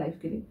हमारी लाइफ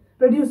के लिए।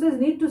 Producers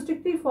need to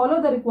strictly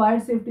follow the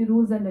required safety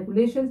rules and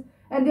regulations,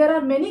 and there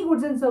are many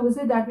goods and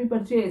services that we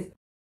purchase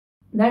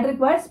that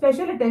require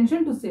special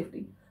attention to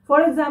safety.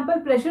 For example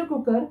pressure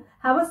cooker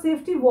have a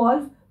safety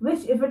valve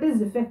which if it is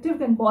defective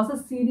can cause a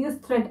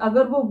serious threat.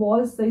 अगर वो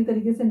valve सही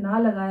तरीके से ना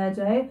लगाया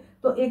जाए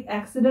तो एक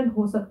एक्सीडेंट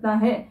हो सकता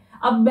है।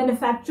 अब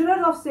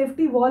manufacturer of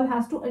safety valve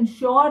has to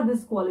ensure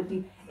this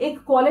quality, एक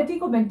क्वालिटी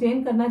को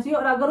मेंटेन करना चाहिए।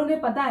 और अगर उन्हें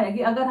पता है कि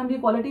अगर हम ये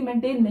क्वालिटी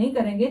मेंटेन नहीं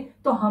करेंगे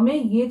तो हमें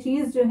ये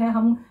चीज जो है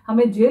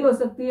हमें जेल हो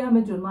सकती है,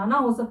 हमें जुर्माना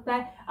हो सकता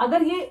है।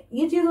 अगर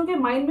ये चीज उनके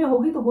माइंड में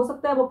होगी तो हो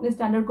सकता है वो अपने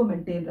स्टैंडर्ड को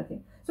मेंटेन रखें।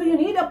 So you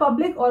need a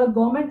public और a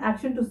government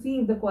action to see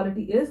if the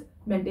quality is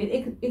maintain.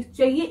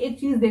 एक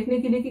चीज देखने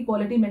के लिए कि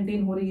क्वालिटी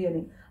मेंटेन हो रही है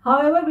नहीं।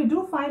 However, we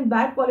do find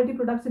bad quality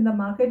products in the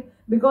market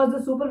because the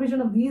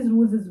supervision of these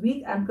rules is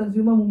weak and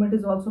consumer movement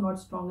is also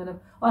not strong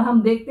enough. और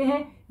हम देखते हैं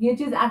ये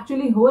चीज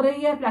एक्चुअली हो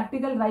रही है,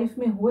 प्रैक्टिकल लाइफ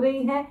में हो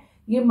रही है,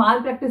 ये माल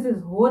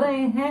प्रैक्टिसेस हो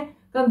रहे हैं,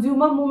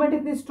 कंज्यूमर मूवमेंट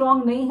इतनी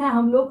स्ट्रांग नहीं है,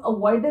 हम लोग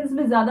अवॉइडेंस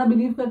में ज्यादा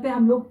बिलीव करते हैं,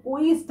 हम लोग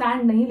कोई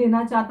स्टैंड नहीं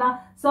लेना चाहता,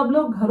 सब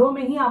लोग घरों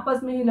में ही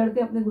आपस में ही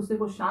लड़के अपने गुस्से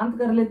को शांत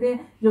कर लेते हैं,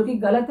 जो कि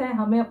गलत है।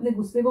 हमें अपने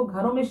गुस्से को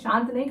घरों में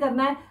शांत नहीं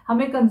करना है,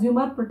 हमें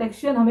कंज्यूमर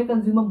प्रोटेक्शन, हमें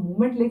कंज्यूमर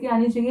मूवमेंट लेके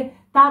आनी चाहिए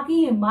ताकि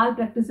ये माल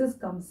प्रैक्टिसेस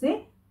कम से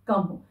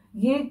कम हो।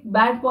 ये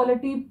बैड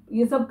क्वालिटी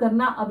ये सब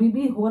करना अभी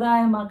भी हो रहा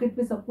है, मार्केट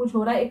में सब कुछ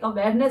हो रहा है। एक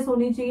अवेयरनेस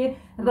होनी चाहिए,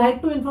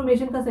 राइट टू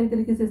इन्फॉर्मेशन का सही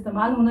तरीके से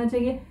इस्तेमाल होना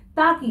चाहिए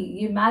ताकि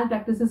ये मैल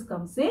प्रैक्टिसेस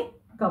कम से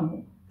कम हो।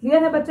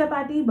 क्लियर है बच्चा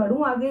पार्टी?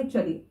 बढ़ूं आगे,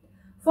 चलिए।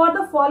 For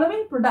the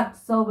following product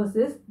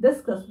services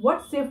discuss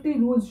what safety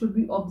rules should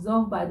be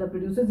observe by the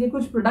producers. ये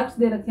कुछ प्रोडक्ट्स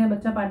दे रखे हैं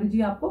बच्चा पार्टी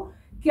जी आपको,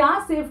 क्या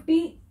सेफ्टी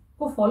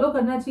को फॉलो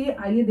करना चाहिए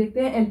आइए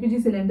देखते हैं। एलपीजी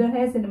सिलेंडर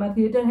है, सिनेमा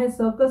थिएटर है,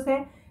 सर्कस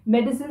है,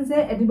 मेडिसिन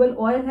है, एडिबल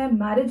ऑयल है,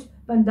 मैरिज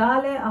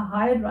पंडाल है,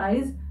 हाई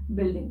राइज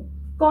बिल्डिंग।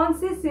 कौन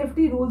से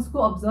सेफ्टी रूल्स को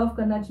ऑब्जर्व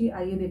करना चाहिए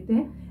आइए देखते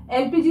हैं।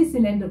 एलपीजी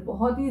सिलेंडर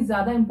बहुत ही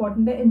ज्यादा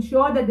इंपॉर्टेंट है।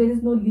 Ensure that there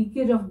is no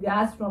leakage of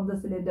gas from the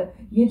cylinder,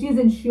 ये चीज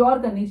इंश्योर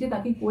करनी चाहिए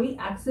ताकि कोई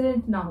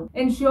एक्सीडेंट ना हो।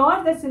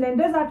 Ensure that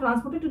cylinders are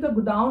transported to the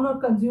godown और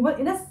consumer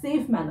in a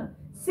safe manner,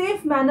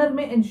 safe manner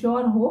में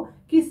इंश्योर हो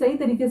कि सही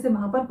तरीके से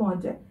वहां पर पहुंच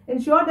जाए।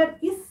 इंश्योर दैट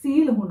की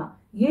सील होना,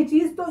 ये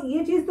चीज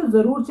तो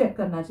जरूर चेक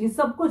करना चाहिए,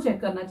 सबको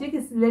चेक करना चाहिए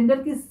कि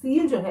सिलेंडर की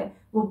सील जो है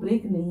वो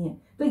ब्रेक नहीं है।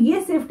 तो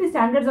ये सेफ्टी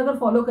स्टैंडर्ड्स अगर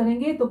फॉलो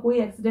करेंगे तो कोई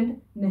एक्सीडेंट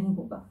नहीं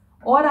होगा।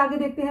 और आगे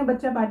देखते हैं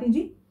बच्चा पार्टी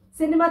जी,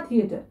 सिनेमा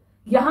थिएटर,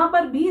 यहां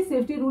पर भी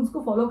सेफ्टी रूल्स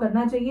को फॉलो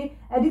करना चाहिए।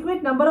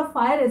 Adequate number of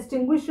fire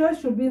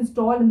extinguishers should be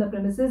installed in the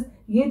premises,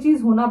 ये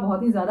चीज होना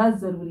बहुत ही ज्यादा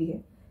जरूरी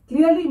है।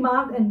 Clearly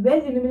marked and well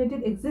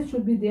illuminated exit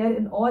should be there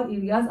in all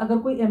areas. अगर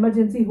कोई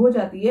इमरजेंसी हो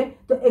जाती है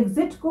तो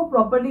एग्जिट को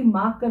प्रॉपर्ली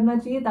मार्क करना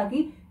चाहिए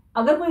ताकि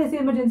अगर कोई ऐसी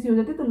इमरजेंसी हो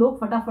जाती है तो लोग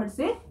फटाफट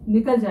से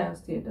निकल जाए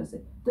उस थिएटर से।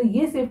 तो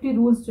ये सेफ्टी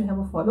रूल्स जो है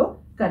वो फॉलो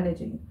करने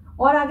चाहिए।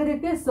 और आगे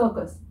देखते हैं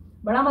सर्कस,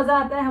 बड़ा मजा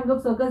आता है, हम लोग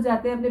सर्कस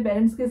जाते हैं अपने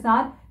पेरेंट्स के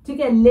साथ, ठीक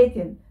है,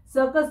 लेकिन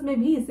सर्कस में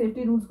भी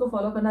सेफ्टी रूल्स को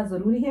फॉलो करना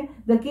जरूरी है।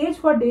 The cage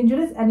for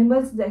dangerous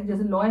animals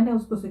जैसे लॉयन है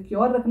उसको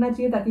सिक्योर रखना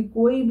चाहिए ताकि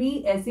कोई भी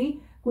ऐसी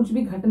कुछ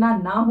भी घटना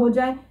ना हो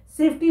जाए।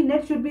 Safety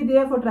net should be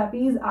there for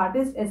ट्रैपीज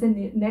artist, ऐसे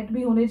नेट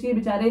भी होने चाहिए,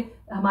 बेचारे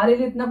हमारे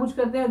लिए इतना कुछ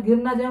करते हैं और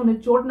गिर ना जाए, उन्हें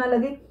चोट ना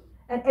लगे।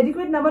 And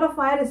adequate number of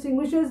fire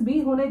extinguishers भी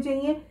होने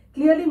चाहिए।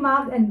 Clearly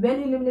marked and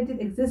well illuminated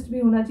exist भी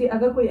होना चाहिए,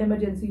 अगर कोई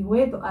इमरजेंसी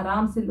हुए तो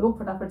आराम से लोग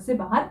फटाफट से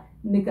बाहर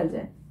निकल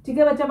जाए। ठीक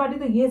है बच्चा पार्टी,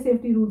 तो ये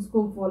सेफ्टी रूल्स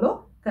को फॉलो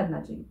करना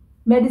चाहिए।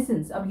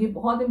 मेडिसिन, अब ये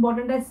बहुत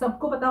इंपॉर्टेंट है,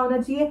 सबको पता होना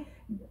चाहिए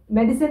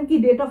मेडिसिन की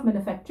डेट ऑफ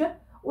मैन्युफैक्चर,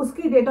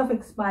 उसकी डेट ऑफ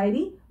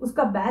एक्सपायरी,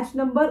 उसका बैच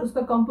नंबर,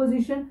 उसका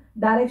composition,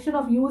 direction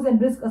of use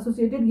and risk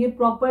associated, ये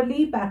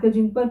प्रॉपर्ली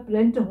पैकेजिंग पर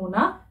प्रिंट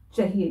होना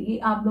चाहिए। ये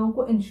आप लोगों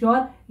को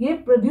इंश्योर, ये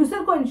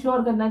प्रोड्यूसर को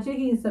इंश्योर करना चाहिए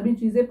कि ये सभी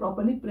चीजें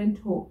प्रॉपर्ली प्रिंट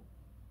हो।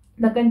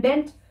 The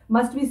content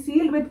must be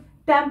sealed with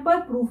temper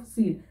proof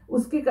seal,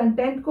 उसके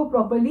कंटेंट को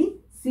प्रॉपर्ली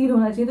सील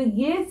होना चाहिए। तो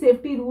ये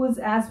safety rules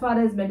as far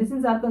as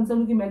medicine are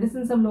concern, की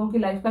मेडिसिन हम लोगों की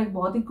लाइफ का एक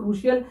बहुत ही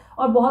क्रूशियल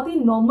और बहुत ही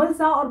नॉर्मल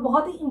सा और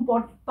बहुत ही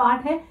इंपॉर्टेंट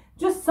पार्ट है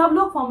जो सब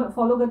लोग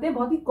फॉलो करते हैं,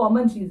 बहुत ही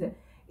कॉमन चीज है,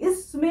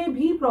 इसमें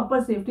भी प्रॉपर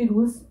सेफ्टी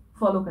रूल्स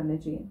फॉलो करने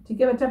चाहिए।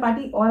 ठीक है बच्चा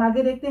पार्टी, और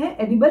आगे देखते हैं।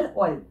 Edible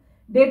oil,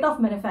 date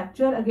of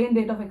manufacture, again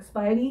date of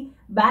expiry,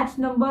 batch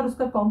number,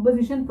 उसका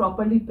कॉम्पोजिशन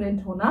प्रॉपर्ली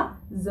प्रिंट होना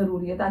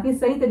जरूरी है ताकि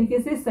सही तरीके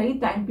से सही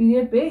टाइम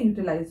पीरियड पे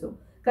यूटिलाइज हो।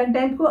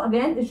 कंटेंट को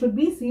again it should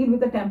be seal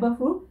with a temper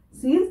proof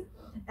seal.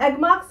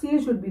 Agmark seal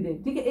should be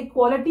there, ठीक है, एक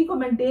क्वालिटी को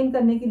मेंटेन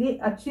करने के लिए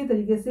अच्छी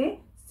तरीके से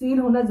सील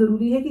होना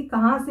जरूरी है कि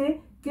कहां से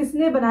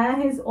किसने बनाया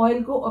है इस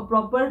ऑयल को और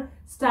प्रॉपर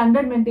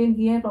स्टैंडर्ड मेंटेन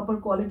किया है, प्रॉपर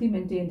क्वालिटी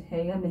मेंटेन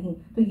है या नहीं,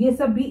 तो ये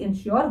सब भी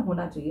इंश्योर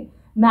होना चाहिए।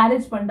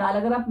 मैरिज पंडाल,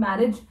 अगर आप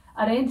मैरिज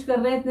अरेंज कर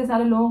रहे हैं, इतने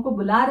सारे लोगों को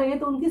बुला रहे हैं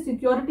तो उनकी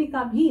सिक्योरिटी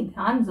का भी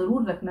ध्यान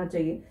जरूर रखना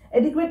चाहिए।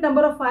 Adequate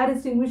number of fire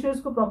extinguishers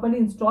को प्रॉपर्ली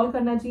इंस्टॉल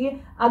करना चाहिए,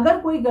 अगर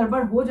कोई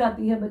गड़बड़ हो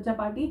जाती है बच्चा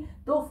पार्टी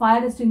तो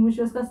फायर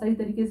एक्सटिंग्विशर्स का सही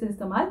तरीके से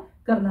इस्तेमाल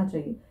करना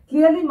चाहिए।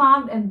 Clearly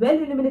marked and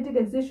well illuminated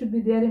exit should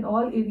be there in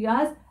all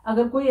areas,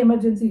 अगर कोई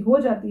इमरजेंसी हो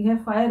जाती है,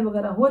 फायर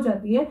वगैरह हो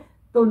जाती है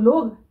तो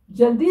लोग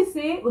जल्दी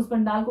से उस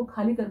पंडाल को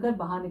खाली कर कर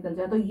बाहर निकल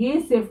जाए। तो ये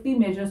सेफ्टी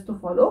मेजर्स तो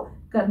फॉलो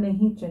करने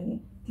ही चाहिए।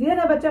 क्लियर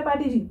है बच्चा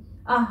party ji.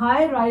 A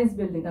high rise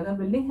building, अगर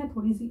बिल्डिंग है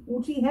थोड़ी सी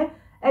ऊंची है,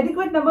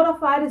 adequate number of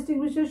fire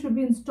extinguishers should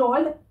be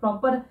installed,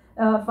 proper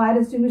fire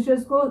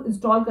extinguishers को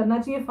इंस्टॉल करना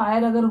चाहिए,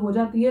 फायर अगर हो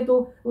जाती है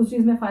तो उस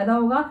चीज में फायदा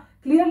होगा।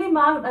 clearly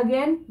marked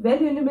again,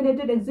 well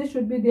illuminated exit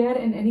should be there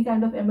in any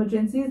kind of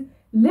emergencies.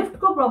 Lift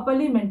को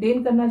प्रॉपरली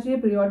मेंटेन करना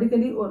चाहिए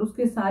periodically और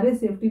उसके सारे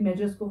सेफ्टी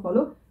मेजर्स को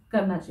फॉलो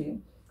करना चाहिए.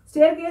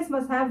 Staircase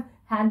must have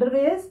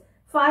handrails.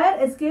 Fire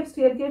escape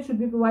staircase should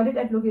be provided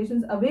at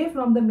locations away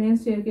from the main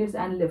staircase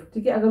and lift.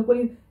 ठीक है, अगर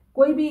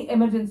कोई भी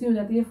इमरजेंसी हो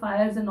जाती है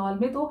फायर्स एंड ऑल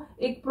में, तो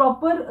एक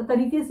प्रॉपर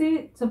तरीके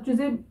से सब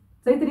चीजें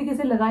सही तरीके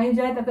से लगाई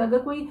जाए, ताकि अगर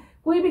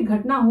कोई भी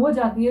घटना हो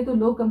जाती है तो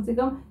लोग कम से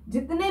कम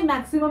जितने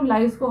मैक्सिमम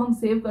लाइफ को हम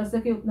सेव कर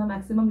सके उतना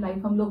मैक्सिमम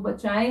लाइफ हम लोग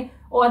बचाएं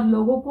और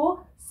लोगों को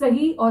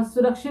सही और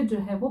सुरक्षित जो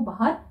है वो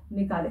बाहर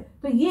निकाले.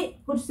 तो ये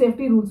कुछ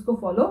सेफ्टी रूल्स को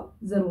फॉलो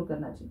जरूर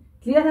करना चाहिए.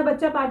 क्लियर है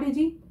बच्चा पार्टी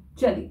जी?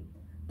 चलिए,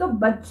 तो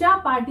बच्चा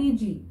पार्टी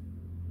जी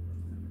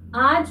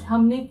आज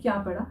हमने क्या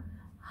पढ़ा,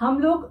 हम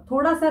लोग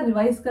थोड़ा सा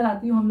रिवाइज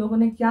कराती हूँ हम लोगों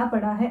ने क्या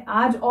पढ़ा है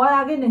आज, और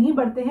आगे नहीं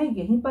बढ़ते हैं,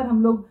 यहीं पर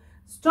हम लोग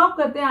स्टॉप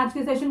करते हैं आज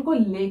के सेशन को,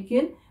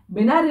 लेकिन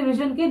बिना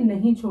रिवीजन के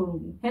नहीं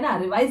छोड़ूंगी, है ना.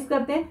 रिवाइज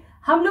करते हैं.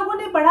 हम लोगों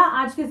ने पढ़ा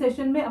आज के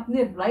सेशन में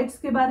अपने राइट्स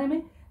के बारे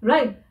में.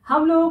 राइट,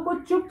 हम लोगों को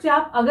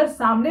चुपचाप अगर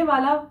सामने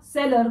वाला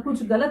सेलर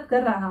कुछ गलत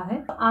कर रहा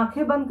है तो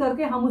आंखें बंद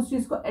करके हम उस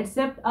चीज को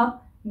एक्सेप्ट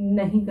अब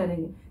नहीं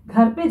करेंगे.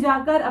 घर पे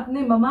जाकर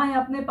अपने मम्मा या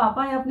अपने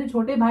पापा या अपने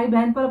छोटे भाई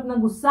बहन पर अपना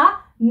गुस्सा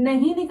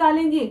नहीं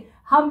निकालेंगे.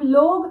 हम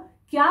लोग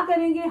क्या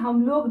करेंगे,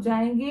 हम लोग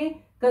जाएंगे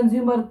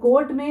कंज्यूमर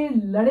कोर्ट में,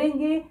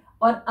 लड़ेंगे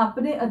और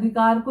अपने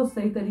अधिकार को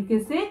सही तरीके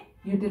से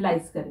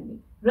यूटिलाइज करेंगे.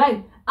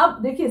 राइट, अब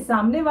देखिए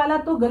सामने वाला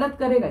तो गलत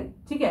करेगा ही,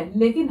 ठीक है,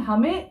 लेकिन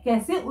हमें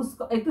कैसे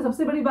उसको, एक तो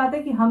सबसे बड़ी बात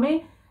है कि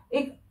हमें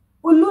एक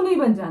उल्लू नहीं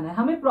बन जाना है.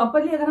 हमें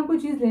प्रॉपरली अगर हम कोई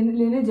चीज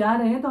लेने जा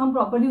रहे हैं तो हम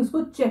प्रॉपरली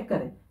उसको चेक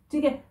करें,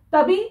 ठीक है,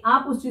 तभी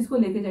आप उस चीज को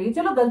लेके जाइए.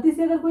 चलो गलती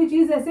से अगर कोई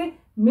चीज ऐसे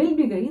मिल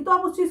भी गई तो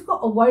आप उस चीज को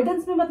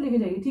अवॉइडेंस में मत लेके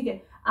जाइए. ठीक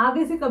है,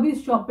 आगे से कभी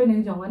इस शॉप पे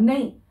नहीं जाऊंगा,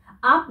 नहीं,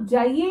 आप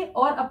जाइए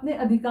और अपने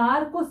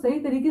अधिकार को सही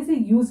तरीके से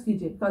यूज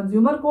कीजिए.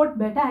 कंज्यूमर कोर्ट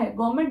बैठा है,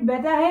 गवर्नमेंट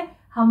बैठा है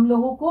हम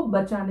लोगों को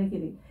बचाने के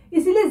लिए.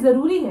 इसीलिए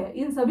जरूरी है,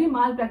 इन सभी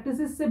माल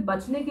प्रैक्टिसेस से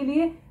बचने के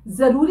लिए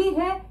जरूरी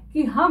है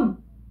कि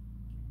हम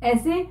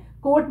ऐसे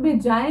कोर्ट में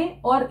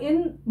जाएं और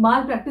इन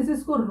माल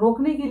प्रैक्टिसेस को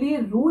रोकने के लिए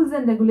रूल्स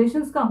एंड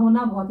रेगुलेशंस का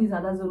होना बहुत ही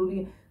ज्यादा जरूरी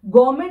है.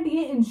 गवर्नमेंट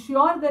ये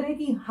इंश्योर करे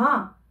कि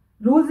हाँ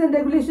रूल्स एंड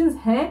रेगुलेशंस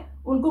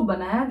हैं, उनको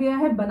बनाया गया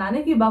है,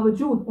 बनाने के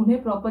बावजूद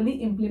उन्हें प्रॉपरली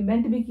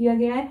इंप्लीमेंट भी किया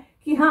गया है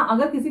कि हाँ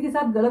अगर किसी के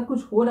साथ गलत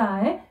कुछ हो रहा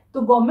है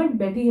तो गवर्नमेंट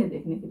बैठी है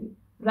देखने के लिए.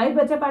 राइट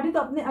बच्चा पार्टी, तो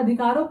अपने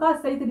अधिकारों का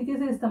सही तरीके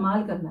से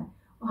इस्तेमाल करना है.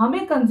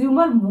 हमें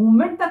कंज्यूमर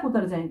मूवमेंट तक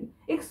उतर जाएंगे.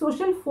 एक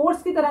सोशल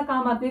फोर्स की तरह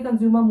काम आती है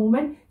कंज्यूमर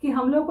मूवमेंट, कि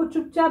हम लोग को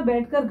चुपचाप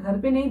बैठकर घर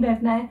पे नहीं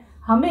बैठना है,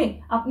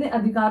 हमें अपने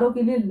अधिकारों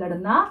के लिए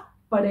लड़ना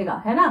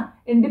पड़ेगा, है ना.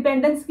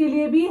 इंडिपेंडेंस के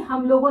लिए भी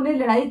हम लोगों ने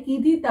लड़ाई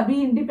की थी,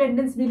 तभी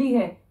इंडिपेंडेंस मिली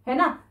है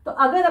ना. तो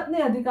अगर अपने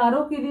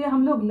अधिकारों के लिए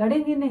हम लोग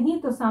लड़ेंगे नहीं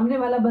तो सामने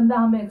वाला बंदा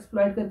हमें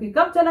एक्सप्लॉइट करके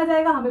कब चला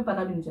जाएगा हमें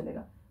पता भी नहीं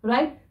चलेगा.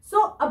 राइट,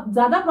 सो अब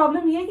ज्यादा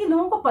प्रॉब्लम ये है कि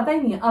लोगों को पता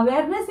ही नहीं है,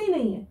 अवेयरनेस ही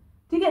नहीं है.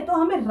 ठीक है, तो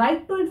हमें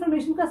राइट टू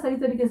इंफॉर्मेशन का सही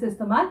तरीके से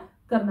इस्तेमाल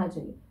करना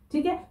चाहिए.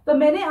 ठीक है, तो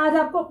मैंने आज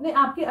आपको अपने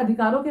आपके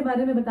अधिकारों के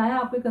बारे में बताया,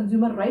 आपके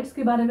कंज्यूमर राइट्स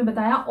के बारे में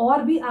बताया,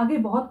 और भी आगे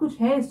बहुत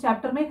कुछ है इस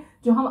चैप्टर में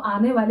जो हम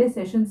आने वाले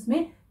सेशंस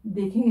में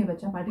देखेंगे.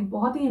 बच्चा पार्टी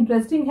बहुत ही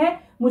इंटरेस्टिंग है.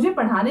 मुझे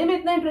पढ़ाने में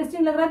इतना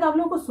इंटरेस्टिंग लग रहा है तो आप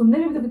लोगों को सुनने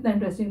में भी तो कितना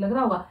इंटरेस्टिंग लग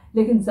रहा होगा.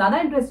 लेकिन ज्यादा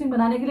इंटरेस्टिंग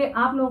बनाने के लिए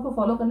आप लोगों को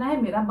फॉलो करना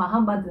है मेरा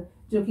महामंत्र,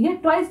 जो कि है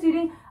ट्वाइस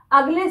रीडिंग.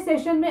 अगले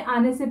सेशन में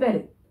आने से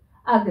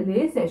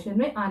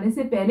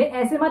पहले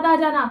ऐसे मत आ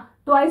जाना,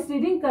 ट्वाइस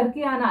रीडिंग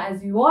करके आना.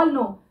 As you all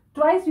know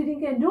twice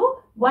reading can do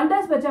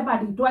wonders बच्चा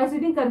पार्टी. ट्वाइस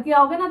रीडिंग करके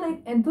आओगे ना तो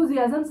एक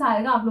एंथुजियाज्म सा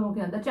आएगा आप लोगों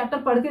के अंदर.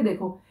 चैप्टर पढ़ के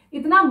देखो,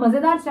 इतना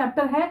मजेदार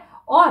चैप्टर है,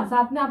 और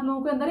साथ में आप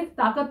लोगों के अंदर एक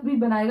ताकत भी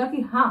बनाएगा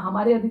कि हाँ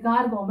हमारे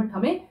अधिकार गवर्नमेंट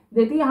हमें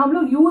देती है, हम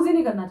लोग यूज ही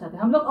नहीं करना चाहते,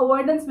 हम लोग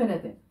अवॉइडेंस में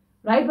रहते हैं.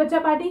 राइट बच्चा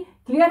पार्टी,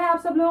 क्लियर है आप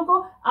सब लोगों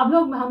को? अब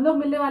हम लोग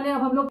मिलने वाले हैं,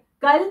 अब हम लोग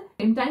कल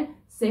same time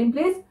same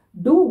place.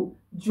 Do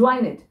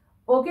join it.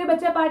 Okay,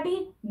 Bacha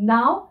Party,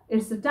 now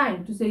it's the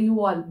time to say you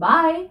all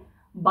bye.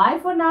 Bye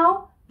for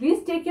now.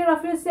 Please take care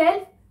of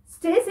yourself.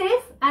 Stay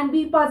safe and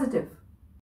be positive.